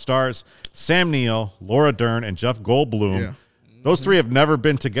Jurassic Park stars Sam Neill, Laura Dern, and Jeff Goldblum. Yeah. Those three have never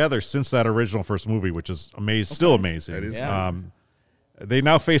been together since that original first movie, which is amazing. Still amazing. That is Yeah. They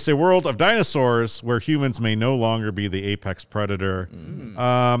now face a world of dinosaurs where humans may no longer be the apex predator.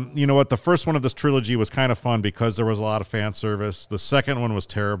 You know what? The first one of this trilogy was kind of fun because there was a lot of fan service. The second one was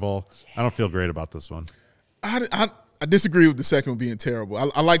terrible. I don't feel great about this one. I disagree with the second one being terrible.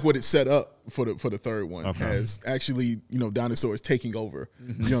 I like what it set up for the third one as actually, dinosaurs taking over.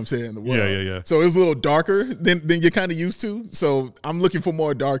 You know what I'm saying? The world. Yeah. So it was a little darker than you're kind of used to. So I'm looking for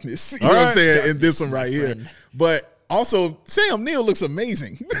more darkness. You know what I'm saying? In this one right here. But also, Sam Neill looks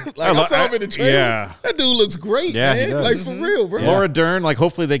amazing. I saw him in the trailer. Yeah. That dude looks great, man. Like, for real, bro. Laura Dern,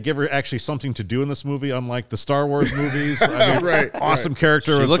 hopefully they give her actually something to do in this movie, unlike the Star Wars movies. I mean, awesome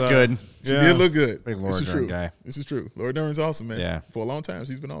character. She looked good. She did look good. Big Laura Dern guy. This is true. Laura Dern's awesome, man. Yeah. For a long time,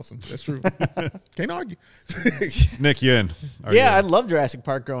 she's been awesome. That's true. Can't argue. Nick, you in? I loved Jurassic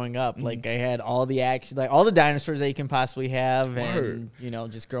Park growing up. Like, I had all the action, like all the dinosaurs that you can possibly have, and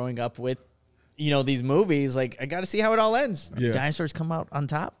just growing up with these movies, like, I got to see how it all ends. Yeah. Dinosaurs come out on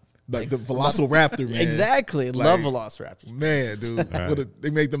top. Like the Velociraptor, man. Exactly. Love Velociraptors. Man, dude. They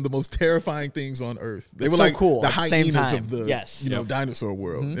make them the most terrifying things on Earth. They were so like cool the at the same hyenas time. of the dinosaur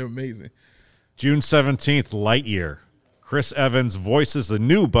world. They're amazing. June 17th, Lightyear. Chris Evans voices the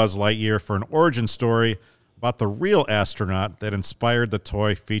new Buzz Lightyear for an origin story about the real astronaut that inspired the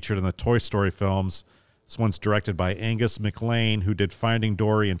toy featured in the Toy Story films. This one's directed by Angus MacLane, who did Finding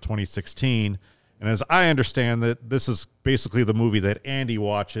Dory in 2016. And as I understand that, this is basically the movie that Andy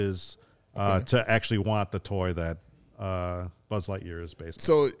watches to actually want the toy that Buzz Lightyear is based on.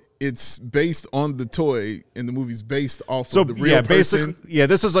 So it's based on the toy, and the movie's based off of the real person?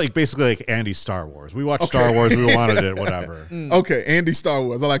 This is basically like Andy's Star Wars. We watched Star Wars, we wanted it, whatever. Okay, Andy Star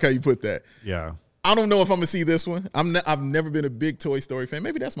Wars. I like how you put that. Yeah. I don't know if I'm going to see this one. I've never been a big Toy Story fan.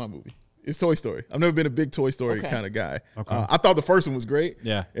 Maybe that's my movie. It's Toy Story. I've never been a big Toy Story kind of guy. Okay. I thought the first one was great.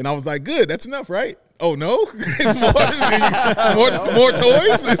 Yeah. And I was like, good, that's enough, right? Oh, no? It's more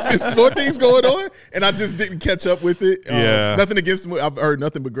toys? It's more things going on? And I just didn't catch up with it. Nothing against the movie. I've heard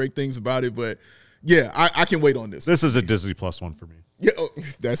nothing but great things about it. But, yeah, I can wait on this. This is a Disney Plus one for me. Yeah,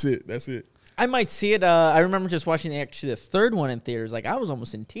 that's it. I might see it. I remember just watching the third one in theaters. Like, I was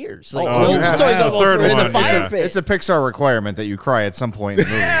almost in tears. Like, the third one. It's a Pixar requirement that you cry at some point in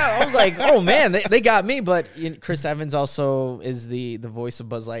the movie. Yeah, I was like, oh man, they got me. But Chris Evans also is the voice of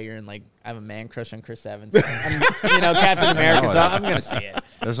Buzz Lightyear, and like, I have a man crush on Chris Evans. I'm Captain America, so I'm gonna see it.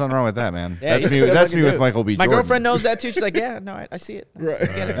 There's nothing wrong with that, man. Yeah, that's me with Michael B. My Jordan. girlfriend knows that too. She's like, yeah, no, I see it. Right.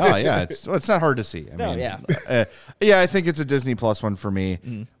 Oh yeah, it's not hard to see. I think it's a Disney Plus one for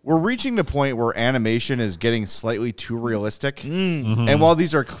me. We're reaching the point where animation is getting slightly too realistic, and while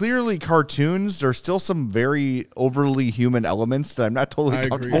these are clearly cartoons, there's still some very overly human elements that I'm not totally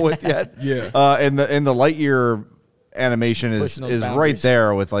comfortable with yet. And the Lightyear animation is right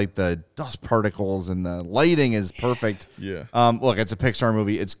there with like the dust particles, and the lighting is perfect. Look, it's a Pixar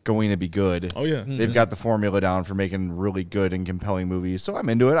movie. It's going to be good. Oh yeah. They've got the formula down for making really good and compelling movies. So I'm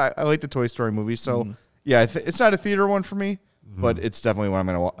into it. I like the Toy Story movies. So yeah, it's not a theater one for me, but it's definitely one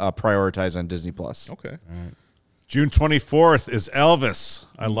I'm going to prioritize on Disney Plus. Okay. Right. June 24th is Elvis.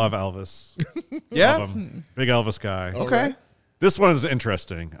 I love Elvis. Love him. Big Elvis guy. Okay. This one is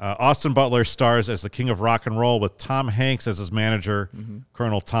interesting. Austin Butler stars as the King of Rock and Roll with Tom Hanks as his manager,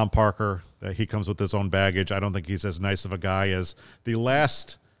 Colonel Tom Parker. He comes with his own baggage. I don't think he's as nice of a guy as the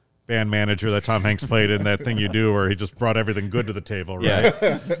last band manager that Tom Hanks played in That Thing You Do, where he just brought everything good to the table, right?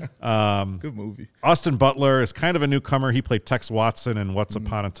 Good movie. Austin Butler is kind of a newcomer. He played Tex Watson in Once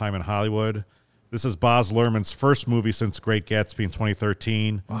Upon a Time in Hollywood. This is Baz Luhrmann's first movie since Great Gatsby in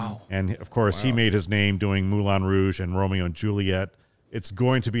 2013. Wow. And, of course, he made his name doing Moulin Rouge and Romeo and Juliet. It's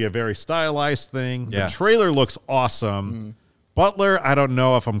going to be a very stylized thing. Yeah. The trailer looks awesome. Butler, I don't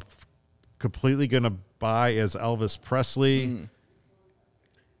know if I'm completely going to buy as Elvis Presley.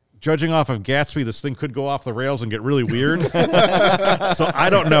 Judging off of Gatsby, this thing could go off the rails and get really weird. So I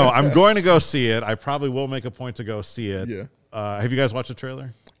don't know. I'm going to go see it. I probably will make a point to go see it. Yeah. Have you guys watched the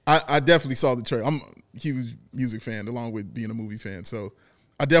trailer? I definitely saw the trailer. I'm a huge music fan along with being a movie fan. So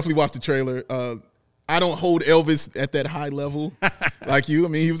I definitely watched the trailer. I don't hold Elvis at that high level like you. I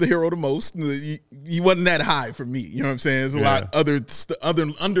mean, he was a hero to most. He wasn't that high for me. You know what I'm saying? There's a lot other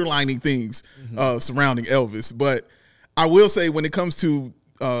underlining things surrounding Elvis. But I will say when it comes to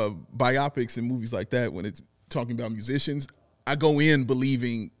biopics and movies like that, when it's talking about musicians, I go in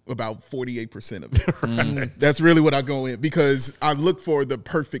believing about 48% of it. That's really what I go in, because I look for the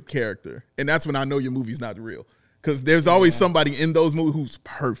perfect character, and that's when I know your movie's not real. Because there's always somebody in those movies who's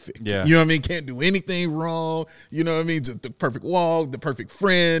perfect. Yeah. You know what I mean? Can't do anything wrong. You know what I mean? Just the perfect walk, the perfect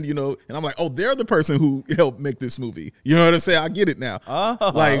friend, you know. And I'm like, oh, they're the person who helped make this movie. You know what I'm saying? I get it now.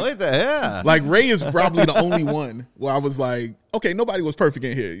 Oh, like yeah. Like Ray is probably the only one where I was like, okay, nobody was perfect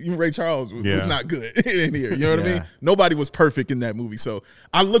in here. Even Ray Charles was not good in here. You know what I mean? Nobody was perfect in that movie. So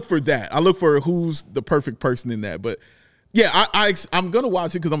I look for that. I look for who's the perfect person in that. But yeah, I'm going to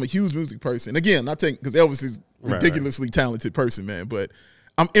watch it because I'm a huge music person. Again, not taking, because Elvis is ridiculously talented person, man. But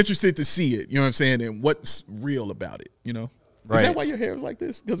I'm interested to see it, you know what I'm saying, and what's real about it, you know? Right. Is that why your hair is like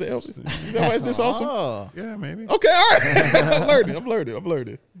this? Because of Elvis? Is that why it's this awesome? Oh. Yeah, maybe. Okay, all right. I'm learning.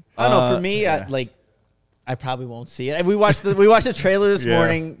 I don't know. For me, I probably won't see it. We watched the trailer this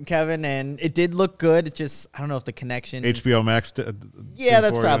morning, Kevin, and it did look good. It's just I don't know if the connection. HBO Max. That's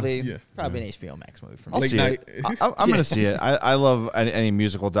probably an HBO Max movie for me. I'll see it. I'm going to see it. I love any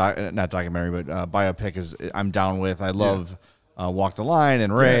musical not documentary, but biopic is I'm down with. I love Walk the Line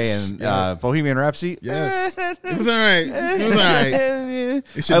and Ray and Bohemian Rhapsody. Yes, it was all right.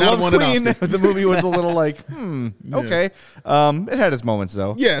 I love Queen. The movie was a little like, okay. It had its moments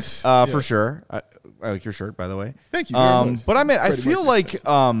though. Yes, for sure. I like your shirt, by the way. Thank you very much. But I mean, I feel like,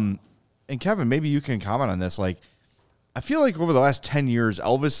 and Kevin, maybe you can comment on this. Like, I feel like over the last 10 years,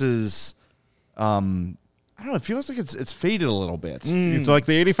 Elvis's, I don't know, it feels like it's faded a little bit. It's like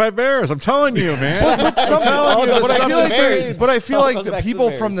the 85 Bears. I'm telling you, man. But I feel like the people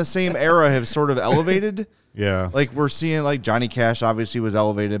from the same era have sort of elevated. Yeah. Like we're seeing like Johnny Cash obviously was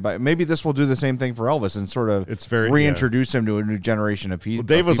elevated, but maybe this will do the same thing for Elvis and sort of reintroduce him to a new generation of people.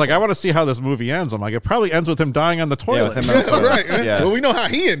 Well, Dave was like, I want to see how this movie ends. I'm like, it probably ends with him dying on the toilet. Right. Yeah. Well, we know how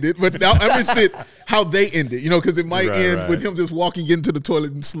he ended, but now I'm interested how they ended, you know, because it might end with him just walking into the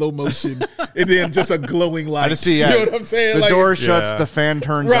toilet in slow motion and then just a glowing light. I just see, you know what I'm saying? The door shuts, the fan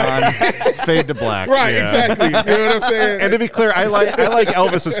turns on, fade to black. Right, exactly. You know what I'm saying? And to be clear, I like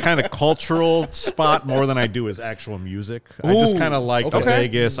Elvis's kind of cultural spot more than I do his actual music. I just kind of like the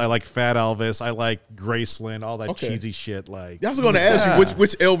Vegas. I like Fat Elvis. I like Graceland, all that cheesy shit. Like, I was going to ask you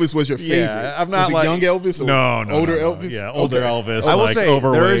which Elvis was your favorite. Yeah, I'm not was it young Elvis or older Elvis? Yeah, older Elvis. I will like say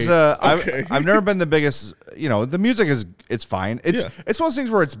overweight. I've never been the biggest. You know, the music it's fine. It's one of those things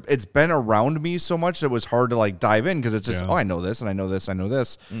where it's been around me so much that it was hard to like dive in because it's just I know this and I know this, I know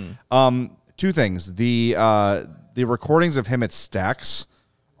this. Two things: the recordings of him at Stax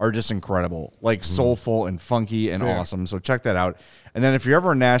are just incredible, like soulful and funky and awesome. So check that out. And then if you're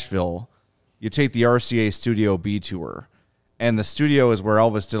ever in Nashville, you take the RCA Studio B tour. And the studio is where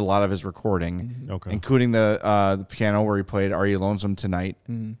Elvis did a lot of his recording, including the piano where he played Are You Lonesome Tonight?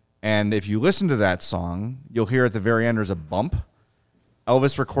 And if you listen to that song, you'll hear at the very end there's a bump.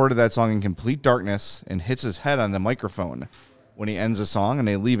 Elvis recorded that song in complete darkness and hits his head on the microphone when he ends the song, and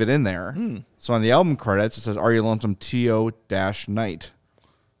they leave it in there. So on the album credits, it says Are You Lonesome TO-Night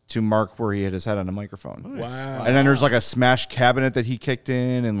to mark where he hit his head on the microphone. Wow. And then there's like a smash cabinet that he kicked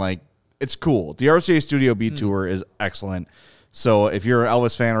in, and like it's cool. The RCA Studio B tour is excellent. So if you're an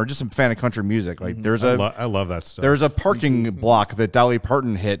Elvis fan or just a fan of country music, like there's I love that stuff. There's a parking block that Dolly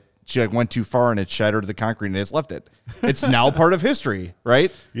Parton hit. She like went too far and it shattered the concrete and it's left it. It's now part of history,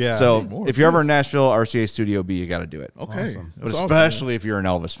 right? Yeah. So if you're ever in Nashville, RCA Studio B, you got to do it. Okay. Awesome. But especially if you're an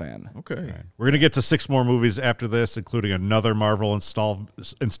Elvis fan. Okay. Right. We're going to get to 6 more movies after this, including another Marvel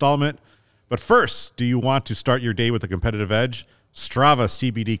installment. But first, do you want to start your day with a competitive edge? Strava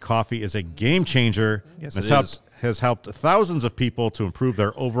CBD coffee is a game changer. Yes, Has helped thousands of people to improve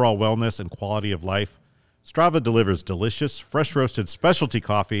their overall wellness and quality of life. Strava delivers delicious, fresh roasted specialty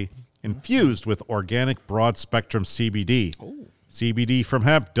coffee infused with organic broad-spectrum CBD. CBD from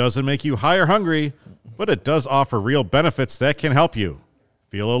hemp doesn't make you high or hungry, but it does offer real benefits that can help you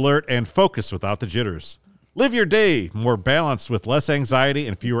feel alert and focused without the jitters. Live your day more balanced with less anxiety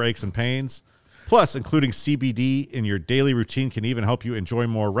and fewer aches and pains. Plus, including CBD in your daily routine can even help you enjoy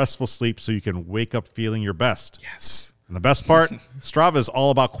more restful sleep so you can wake up feeling your best. Yes. And the best part, Strava is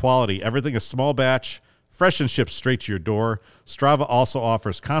all about quality. Everything is small batch, fresh and shipped straight to your door. Strava also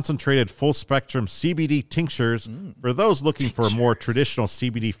offers concentrated full-spectrum CBD tinctures for those looking for a more traditional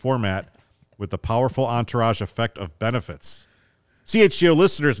CBD format with the powerful entourage effect of benefits. CHGO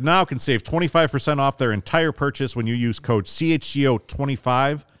listeners now can save 25% off their entire purchase when you use code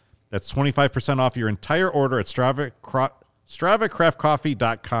CHGO25. That's 25% off your entire order at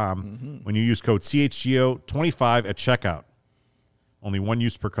StravaCraftCoffee.com when you use code CHGO25 at checkout. Only one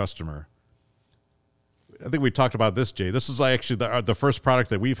use per customer. I think we talked about this, Jay. This is actually the first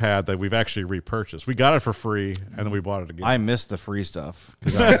product that we've had that we've actually repurchased. We got it for free, and then we bought it again. I missed the free stuff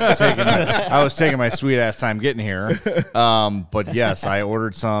because I was taking my sweet-ass time getting here. But, yes, I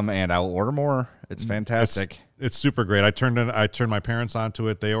ordered some, and I will order more. It's fantastic. It's super great. I turned my parents onto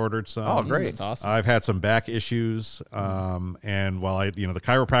it. They ordered some. Oh, great. That's awesome. I've had some back issues, and while the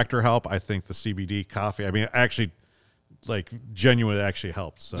chiropractor help, I think the CBD coffee. I mean, actually, like genuinely, actually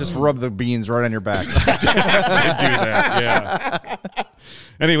helps. So. Just rub the beans right on your back. I do that. Yeah.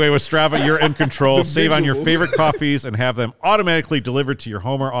 Anyway, with Strava, you're in control. Save on your favorite coffees and have them automatically delivered to your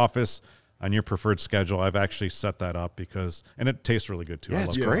home or office on your preferred schedule. I've actually set that up and it tastes really good too. Yeah, I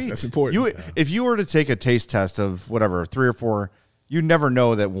it's love great. That's important. If you were to take a taste test of whatever 3 or 4, you never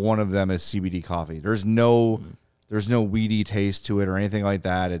know that one of them is CBD coffee. There's no weedy taste to it or anything like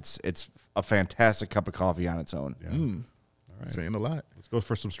that. It's a fantastic cup of coffee on its own. Yeah. All right. Saying a lot. Let's go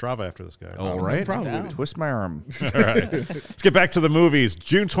for some Strava after this, guy. All right, problem with it. twist my arm. All right. Let's get back to the movies.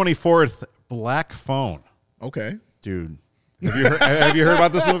 June 24th, Black Phone. Okay. Dude, Have you heard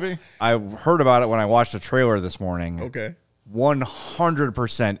about this movie? I heard about it when I watched the trailer this morning. Okay.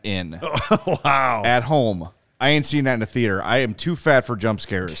 100% in. Wow. At home. I ain't seen that in the theater. I am too fat for jump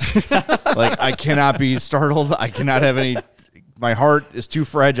scares. Like, I cannot be startled. I cannot have any. My heart is too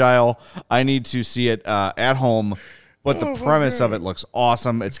fragile. I need to see it at home. But the premise of it looks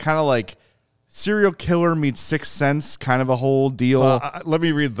awesome. It's kind of like Serial Killer meets Sixth Sense, kind of a whole deal. Let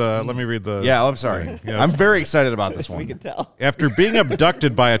me read the. Yeah, I'm sorry. Yeah, I'm very excited about this We one. can tell. After being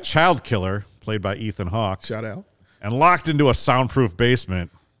abducted by a child killer, played by Ethan Hawke, Shout out. and locked into a soundproof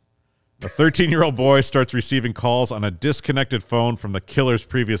basement, the 13-year-old boy starts receiving calls on a disconnected phone from the killer's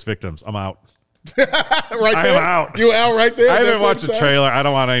previous victims. I'm out. Right I there. am out. You out right there? I That haven't watched the first time? trailer. I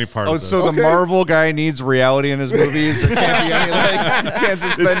don't want any part Oh, of this. so the Marvel guy needs reality in his movies. There can't be any legs. You can't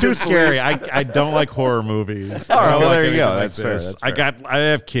suspend It's too disbelief. scary. I don't like horror movies. All right, I don't well, like there you go. anything like That's fair, this. that's fair. I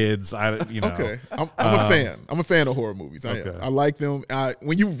have kids. Okay, I'm a fan. I'm a fan of horror movies. I am. Okay. I like them.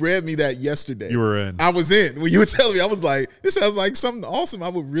 When you read me that yesterday, You were in. I was in. When you were telling me, I was like, "This sounds like something awesome." I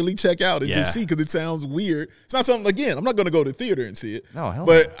would really check out and Yeah. just see because it sounds weird. It's not something. Again, I'm not going to go to theater and see it. No, hell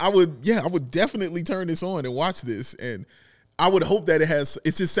but I would. Yeah, I would definitely turn this on and watch this, and I would hope that it has.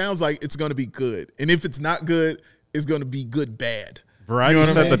 It just sounds like it's going to be good, and if it's not good, it's going to be good bad. Variety You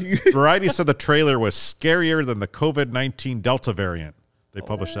know what I said mean? Variety said the trailer was scarier than the COVID-19 Delta variant. They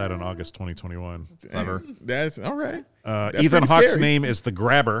published that in August 2021. Clever. That's all right. That's Ethan pretty Hawke's scary. name is the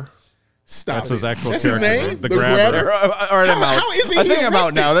Grabber. Stop. That's his actual That's character his name? name. The Grabber. All right, I'm out. How is he? I think I'm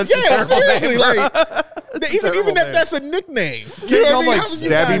out arrested? now. That's a yeah, terrible seriously. name. Like, even terrible that name. that's a nickname. You Can't know call what I him mean? like How is he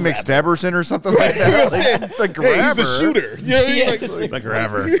Stabby not- McStabberson or something like that. Like, the Grabber. Hey, he's the shooter. You know what I mean? Like, The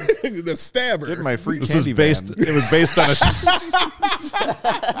Grabber. the stabber. Get my free This candy was based. van. It was based on a.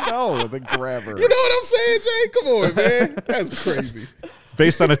 No, the Grabber. You know what I'm saying, Jay? Come on, man. That's crazy. It's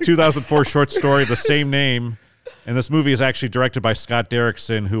based on a 2004 short story of the same name. And this movie is actually directed by Scott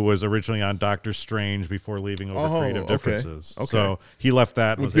Derrickson, who was originally on Doctor Strange before leaving over creative okay. differences. Okay. So he left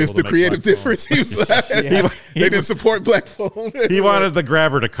that. and Was was this able the to make creative Black Phone. difference? He was like, they didn't support Black Phone. He wanted the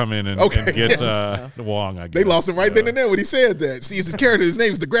Grabber to come in and get yes. Wong, I guess. They lost him right then and there when he said that. See, his character, his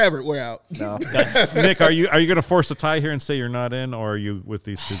name's the Grabber. We're out. No. Nick, are you going to force a tie here and say you're not in, or are you with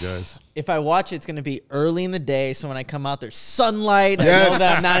these two guys? If I watch it, it's going to be early in the day, so when I come out, there's sunlight. I know Yes.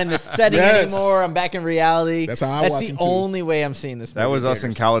 that I'm not in the setting Yes. anymore. I'm back in reality. That's how I That's watch the them, too. only way I'm seeing this movie. That was us in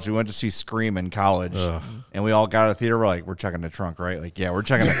theaters. college. We went to see Scream in college, and we all got out of the theater. We're like, we're checking the trunk, right? Like, yeah, we're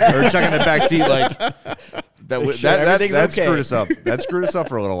checking the back seat. Like, that everything's okay. screwed us up. That screwed us up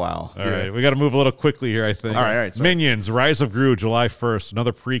for a little while. All right, we got to move a little quickly here, I think. All right, sorry. Minions: Rise of Gru, July 1st.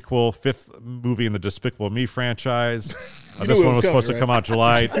 Another prequel, 5th movie in the Despicable Me franchise. This it one was was supposed to coming, come out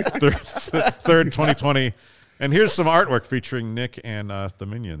July 3rd, 2020. And here's some artwork featuring Nick and the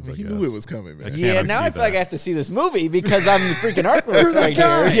Minions. I He guess. knew it was coming, man. Yeah, now unsee I feel like that. I have to see this movie because I'm the freaking artwork right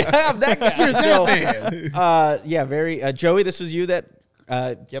here. Yeah, I'm that guy. So, yeah, very. Joey, this was you that.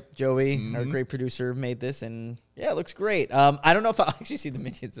 Yep, Joey, our great producer, made this, and yeah, it looks great. I don't know if I'll actually see the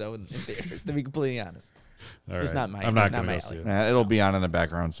Minions though in theaters. To be completely honest, All it's right. not my. I'm not my going to go alley. see it. Nah, it'll be on in the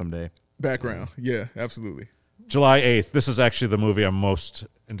background someday. Background. Yeah, absolutely. July 8th. This is actually the movie I'm most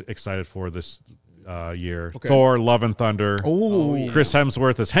excited for this year. Okay. Thor: Love and Thunder. Oh, Chris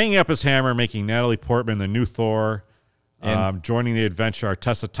Hemsworth is hanging up his hammer, making Natalie Portman the new Thor. Joining the adventure are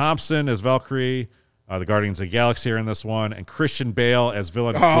Tessa Thompson as Valkyrie, the Guardians of the Galaxy are in this one, and Christian Bale as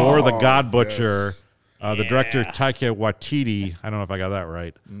villain Thor the God Butcher. yes. The director, Taika Waititi, I don't know if I got that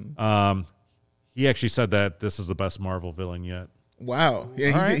right. He actually said that this is the best Marvel villain yet. wow.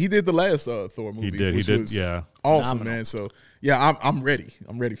 Yeah, he did the last Thor movie. He did. which was Yeah. awesome, Phenomenal. man. So yeah, I'm ready.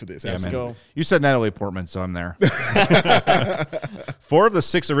 I'm ready for this. Yeah, Absolutely. man. go. You said Natalie Portman, so I'm there. 4 of the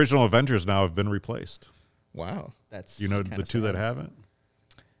 6 original Avengers now have been replaced. Wow. That's You know kinda the 2 that sad. haven't?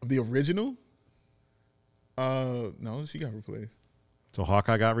 The original? No, she got replaced. So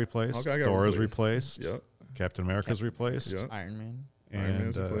Hawkeye got replaced. Hawkeye got Thor is replaced. replaced. Yep. Captain America's replaced. Yeah. Iron Man. Iron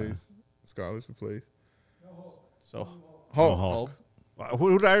Man's And, replaced. Scarlet's replaced. So Hulk.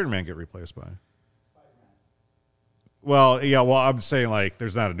 Who did Iron Man get replaced by? Well, yeah. Well, I'm saying like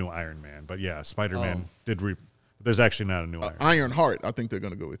there's not a new Iron Man, but yeah, Spider-Man did. There's actually not a new Iron Man. Ironheart, I think they're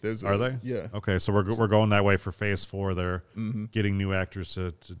going to go with. Are they? Yeah. Okay, so we're going that way for Phase 4. They're getting new actors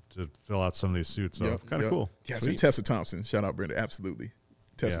to fill out some of these suits. So kind of cool. Yes, and Tessa Thompson. Shout out, Brenda. Absolutely.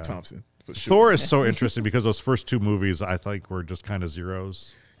 Tessa Thompson, for sure. Thor is so interesting because those first 2 movies I think were just kind of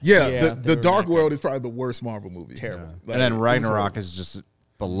zeros. Yeah, the Dark World is probably the worst Marvel movie. Terrible. Like, And then Ragnarok is just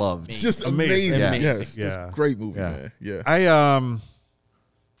beloved. just amazing. Yeah. Yes, Yeah. just great movie, Yeah. man. Yeah.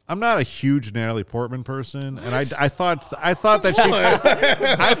 I'm not a huge Natalie Portman person, and I thought that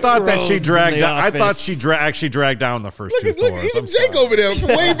she dragged in the down, I thought office. she actually dragged down the first 2 Look, Thors. even I'm Jake sorry. over there from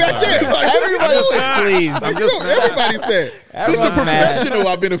way back there. It's like, Everyone was pleased. Like, yo, everybody's fan. Since the Everyone's mad. professional,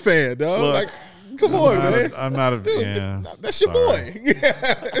 I've been a fan, dog. Look, like, come on, man. I'm not a Dude, yeah. that's your Sorry. boy.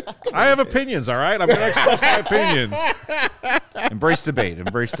 Yeah. I have opinions, all right? I'm going to express my opinions. Embrace debate.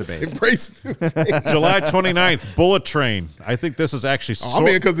 Embrace debate. Embrace. July 29th, Bullet Train. I think this is actually I'm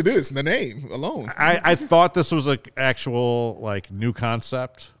in because of this, the name alone. I thought this was an actual like new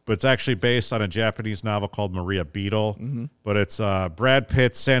concept, but it's actually based on a Japanese novel called Maria Beetle. But it's Brad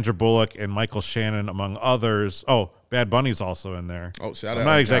Pitt, Sandra Bullock, and Michael Shannon, among others. Oh, Bad Bunny's also in there. Oh, shout I'm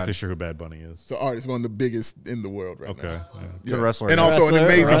out. not exactly sure who Bad Bunny is. It's an artist, one of the biggest in the world right Okay. now. Yeah. Good wrestler. And also an Wrestler,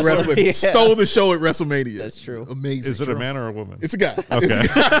 amazing wrestler, wrestler. yeah. Stole the show at WrestleMania. That's true. Amazing. Is it a man or a woman? It's a guy. Okay. It's a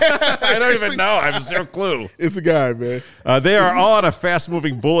guy. I don't even know. I have zero clue. It's a guy, man. They are all on a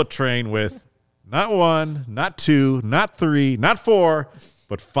fast-moving bullet train with not 1, not 2, not 3, not 4,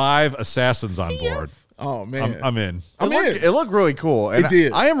 but 5 assassins on board. Oh, man. I'm in. It looked really cool. And It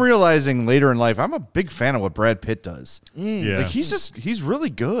did. I am realizing later in life, I'm a big fan of what Brad Pitt does. Yeah. Like he's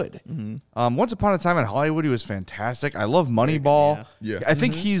really good. Once Upon a Time in Hollywood, he was fantastic. I love Moneyball. Yeah. I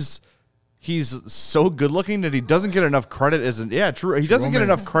think he's so good looking that he doesn't get enough credit as an true. He doesn't get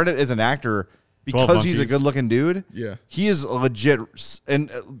enough credit as an actor 12 because he's a Monkeys. good looking dude. Yeah. He is legit. And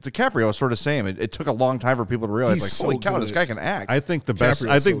DiCaprio was sort of saying it took a long time for people to realize, He's like, so holy cow, good. this guy can act. I think the best. DiCaprio's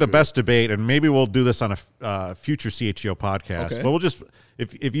I think so the good. best debate, and maybe we'll do this on a future CHGO podcast. Okay. But we'll just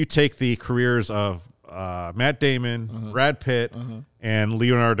if you take the careers of Matt Damon, Brad Pitt, and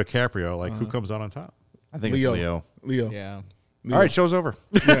Leonardo DiCaprio, like who comes out on top? I think Leo. it's Leo. Yeah. All right, show's over.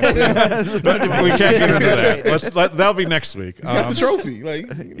 We can't get into that. That'll be next week. He's got the trophy. Like,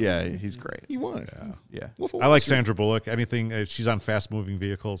 Yeah, he's great. he won. Yeah. Wolf of I Wall like Street. Sandra Bullock. Anything she's on fast-moving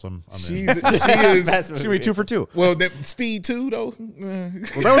vehicles. I'm in. She is. She's gonna be 2 for 2. Well, that Speed 2, though. Well,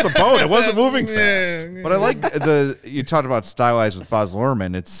 that was a boat. It wasn't moving fast. But I like you talked about stylized with Baz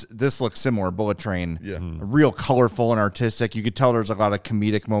Luhrmann. This looks similar. Bullet Train, Yeah. real colorful and artistic. You could tell there's a lot of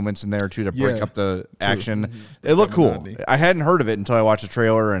comedic moments in there too to break Yeah. up the action. It looked cool. monotony. I hadn't heard of it until I watched the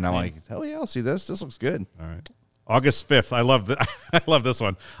trailer, and I'm like, hell yeah, I'll see this. This looks good. All right. August 5th. I love I love this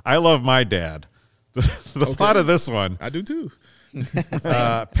one. I Love My Dad. The plot of this one. I do too.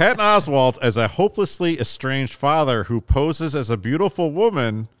 Patton Oswalt as a hopelessly estranged father who poses as a beautiful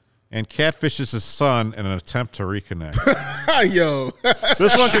woman and catfishes his son in an attempt to reconnect. Yo.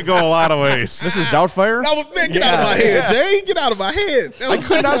 This one could go a lot of ways. This is Doubtfire. Man, get out of my head, Jay. Get out of my head. I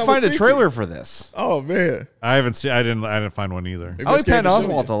could not find a trailer for this. Oh, man. I haven't seen. I didn't find one either. I like Patton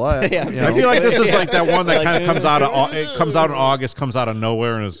Oswalt a lot. Yeah. you know. I feel like this is like that one that kind of comes out of it comes out in August, comes out of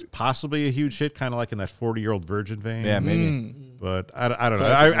nowhere, and is possibly a huge hit, kind of like in that 40-year-old virgin vein. Yeah, maybe. But I don't know.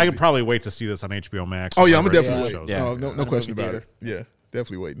 Classic I could movie. probably wait to see this on HBO Max. Oh, yeah, I'm or going to wherever definitely it wait. shows Yeah. up. No question about it. Yeah,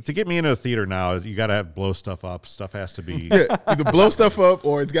 definitely waiting. To get me into a theater now, you got to blow stuff up. Stuff has to be. Yeah, either blow stuff up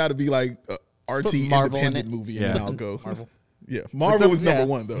or it's got to be like a RT Marvel in independent it. movie, Yeah. and then I'll go. Marvel. Yeah, Marvel was number Yeah.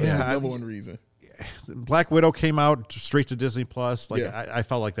 one, though. That's Yeah. the number one reason. Black Widow came out straight to Disney Plus. Like Yeah. I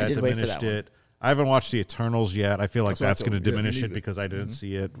felt like that did wait for diminished that one. it. I haven't watched the Eternals yet. I feel like That's what I that's going to told you. Yeah, me diminish it neither. because I didn't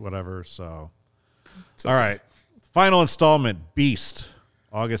see it. Whatever. So, all right. Final installment: Beast,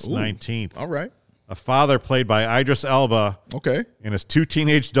 August 19th. All right. A father played by Idris Elba Okay. and his 2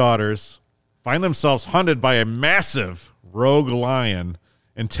 teenage daughters find themselves hunted by a massive rogue lion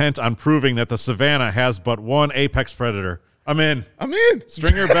intent on proving that the savannah has but one apex predator. I'm in. I'm in.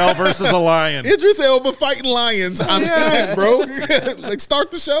 Stringer Bell versus a lion. Idris Elba fighting lions. I'm in, bro. Like,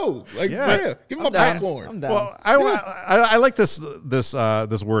 start the show. Like, yeah, give me my down. popcorn. I'm down. Well, I like this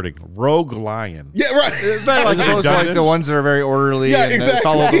wording, rogue lion. Yeah, right. Isn't that As opposed to like the redundant? ones that are very orderly Yeah, and exactly.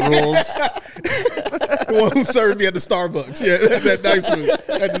 follow the rules. The one who served me at the Starbucks. Yeah,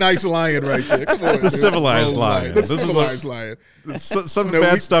 that nice lion right there. Come on, The civilized lion. The This is civilized lion. Some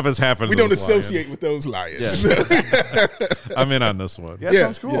bad stuff has happened. We to don't this associate with those lions. lion. I'm in on this one. Yeah,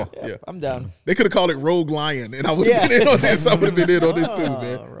 sounds cool. Yeah. I'm down. They could have called it Rogue Lion, and I would have been in on this. I would have been in on this too,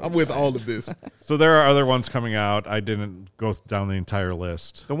 man. Rogue I'm with all of this. So there are other ones coming out. I didn't go down the entire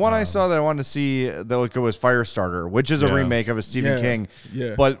list. The one I saw that I wanted to see that would go was Firestarter, which is a Yeah. remake of a Stephen King.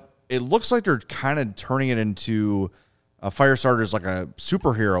 Yeah. But it looks like they're kind of turning it into Firestarter's like a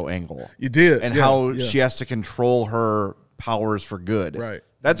superhero angle. You did. And Yeah, how yeah. she has to control her powers for good. Right.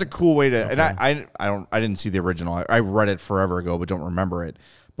 That's a cool way to. And I didn't see the original. I read it forever ago, but don't remember it.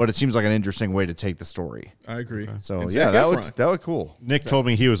 But it seems like an interesting way to take the story. I agree. So And yeah, Zac Efron. that would cool. Nick told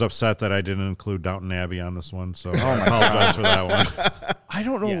me he was upset that I didn't include Downton Abbey on this one, so I apologize for that one. I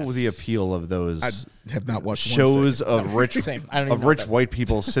don't know the appeal of those I have not watched shows of rich Same. I don't even know what that white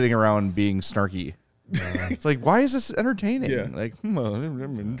people sitting around being snarky. It's like, why is this entertaining? Yeah. Like, I'm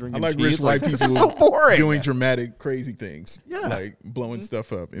drinking I like tea. rich It's white like, people so boring. doing dramatic, crazy things. Yeah. Like blowing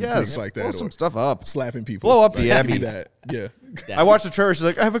stuff up and yeah, things like that. blow or some stuff up. slapping people. Blow up Like, the give me Abbey. that. Yeah. I watched the trailer. She's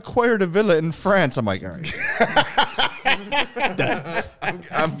like, I've acquired a villa in France. I'm like, all right.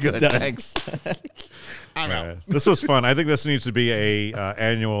 I'm good. Thanks. I'm out. This was fun. I think this needs to be a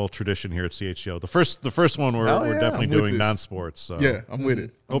annual tradition here at CHGO. The first one we're Hell yeah. definitely I'm with doing this. non-sports. So Yeah, I'm with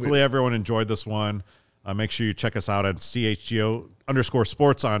it. I'm hopefully everyone enjoyed this one. Make sure you check us out at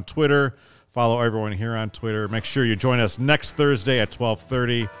CHGO_sports on Twitter. Follow everyone here on Twitter. Make sure you join us next Thursday at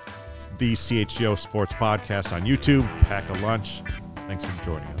 12:30. It's the CHGO Sports Podcast on YouTube. Pack a lunch. Thanks for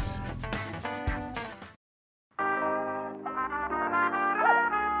joining us.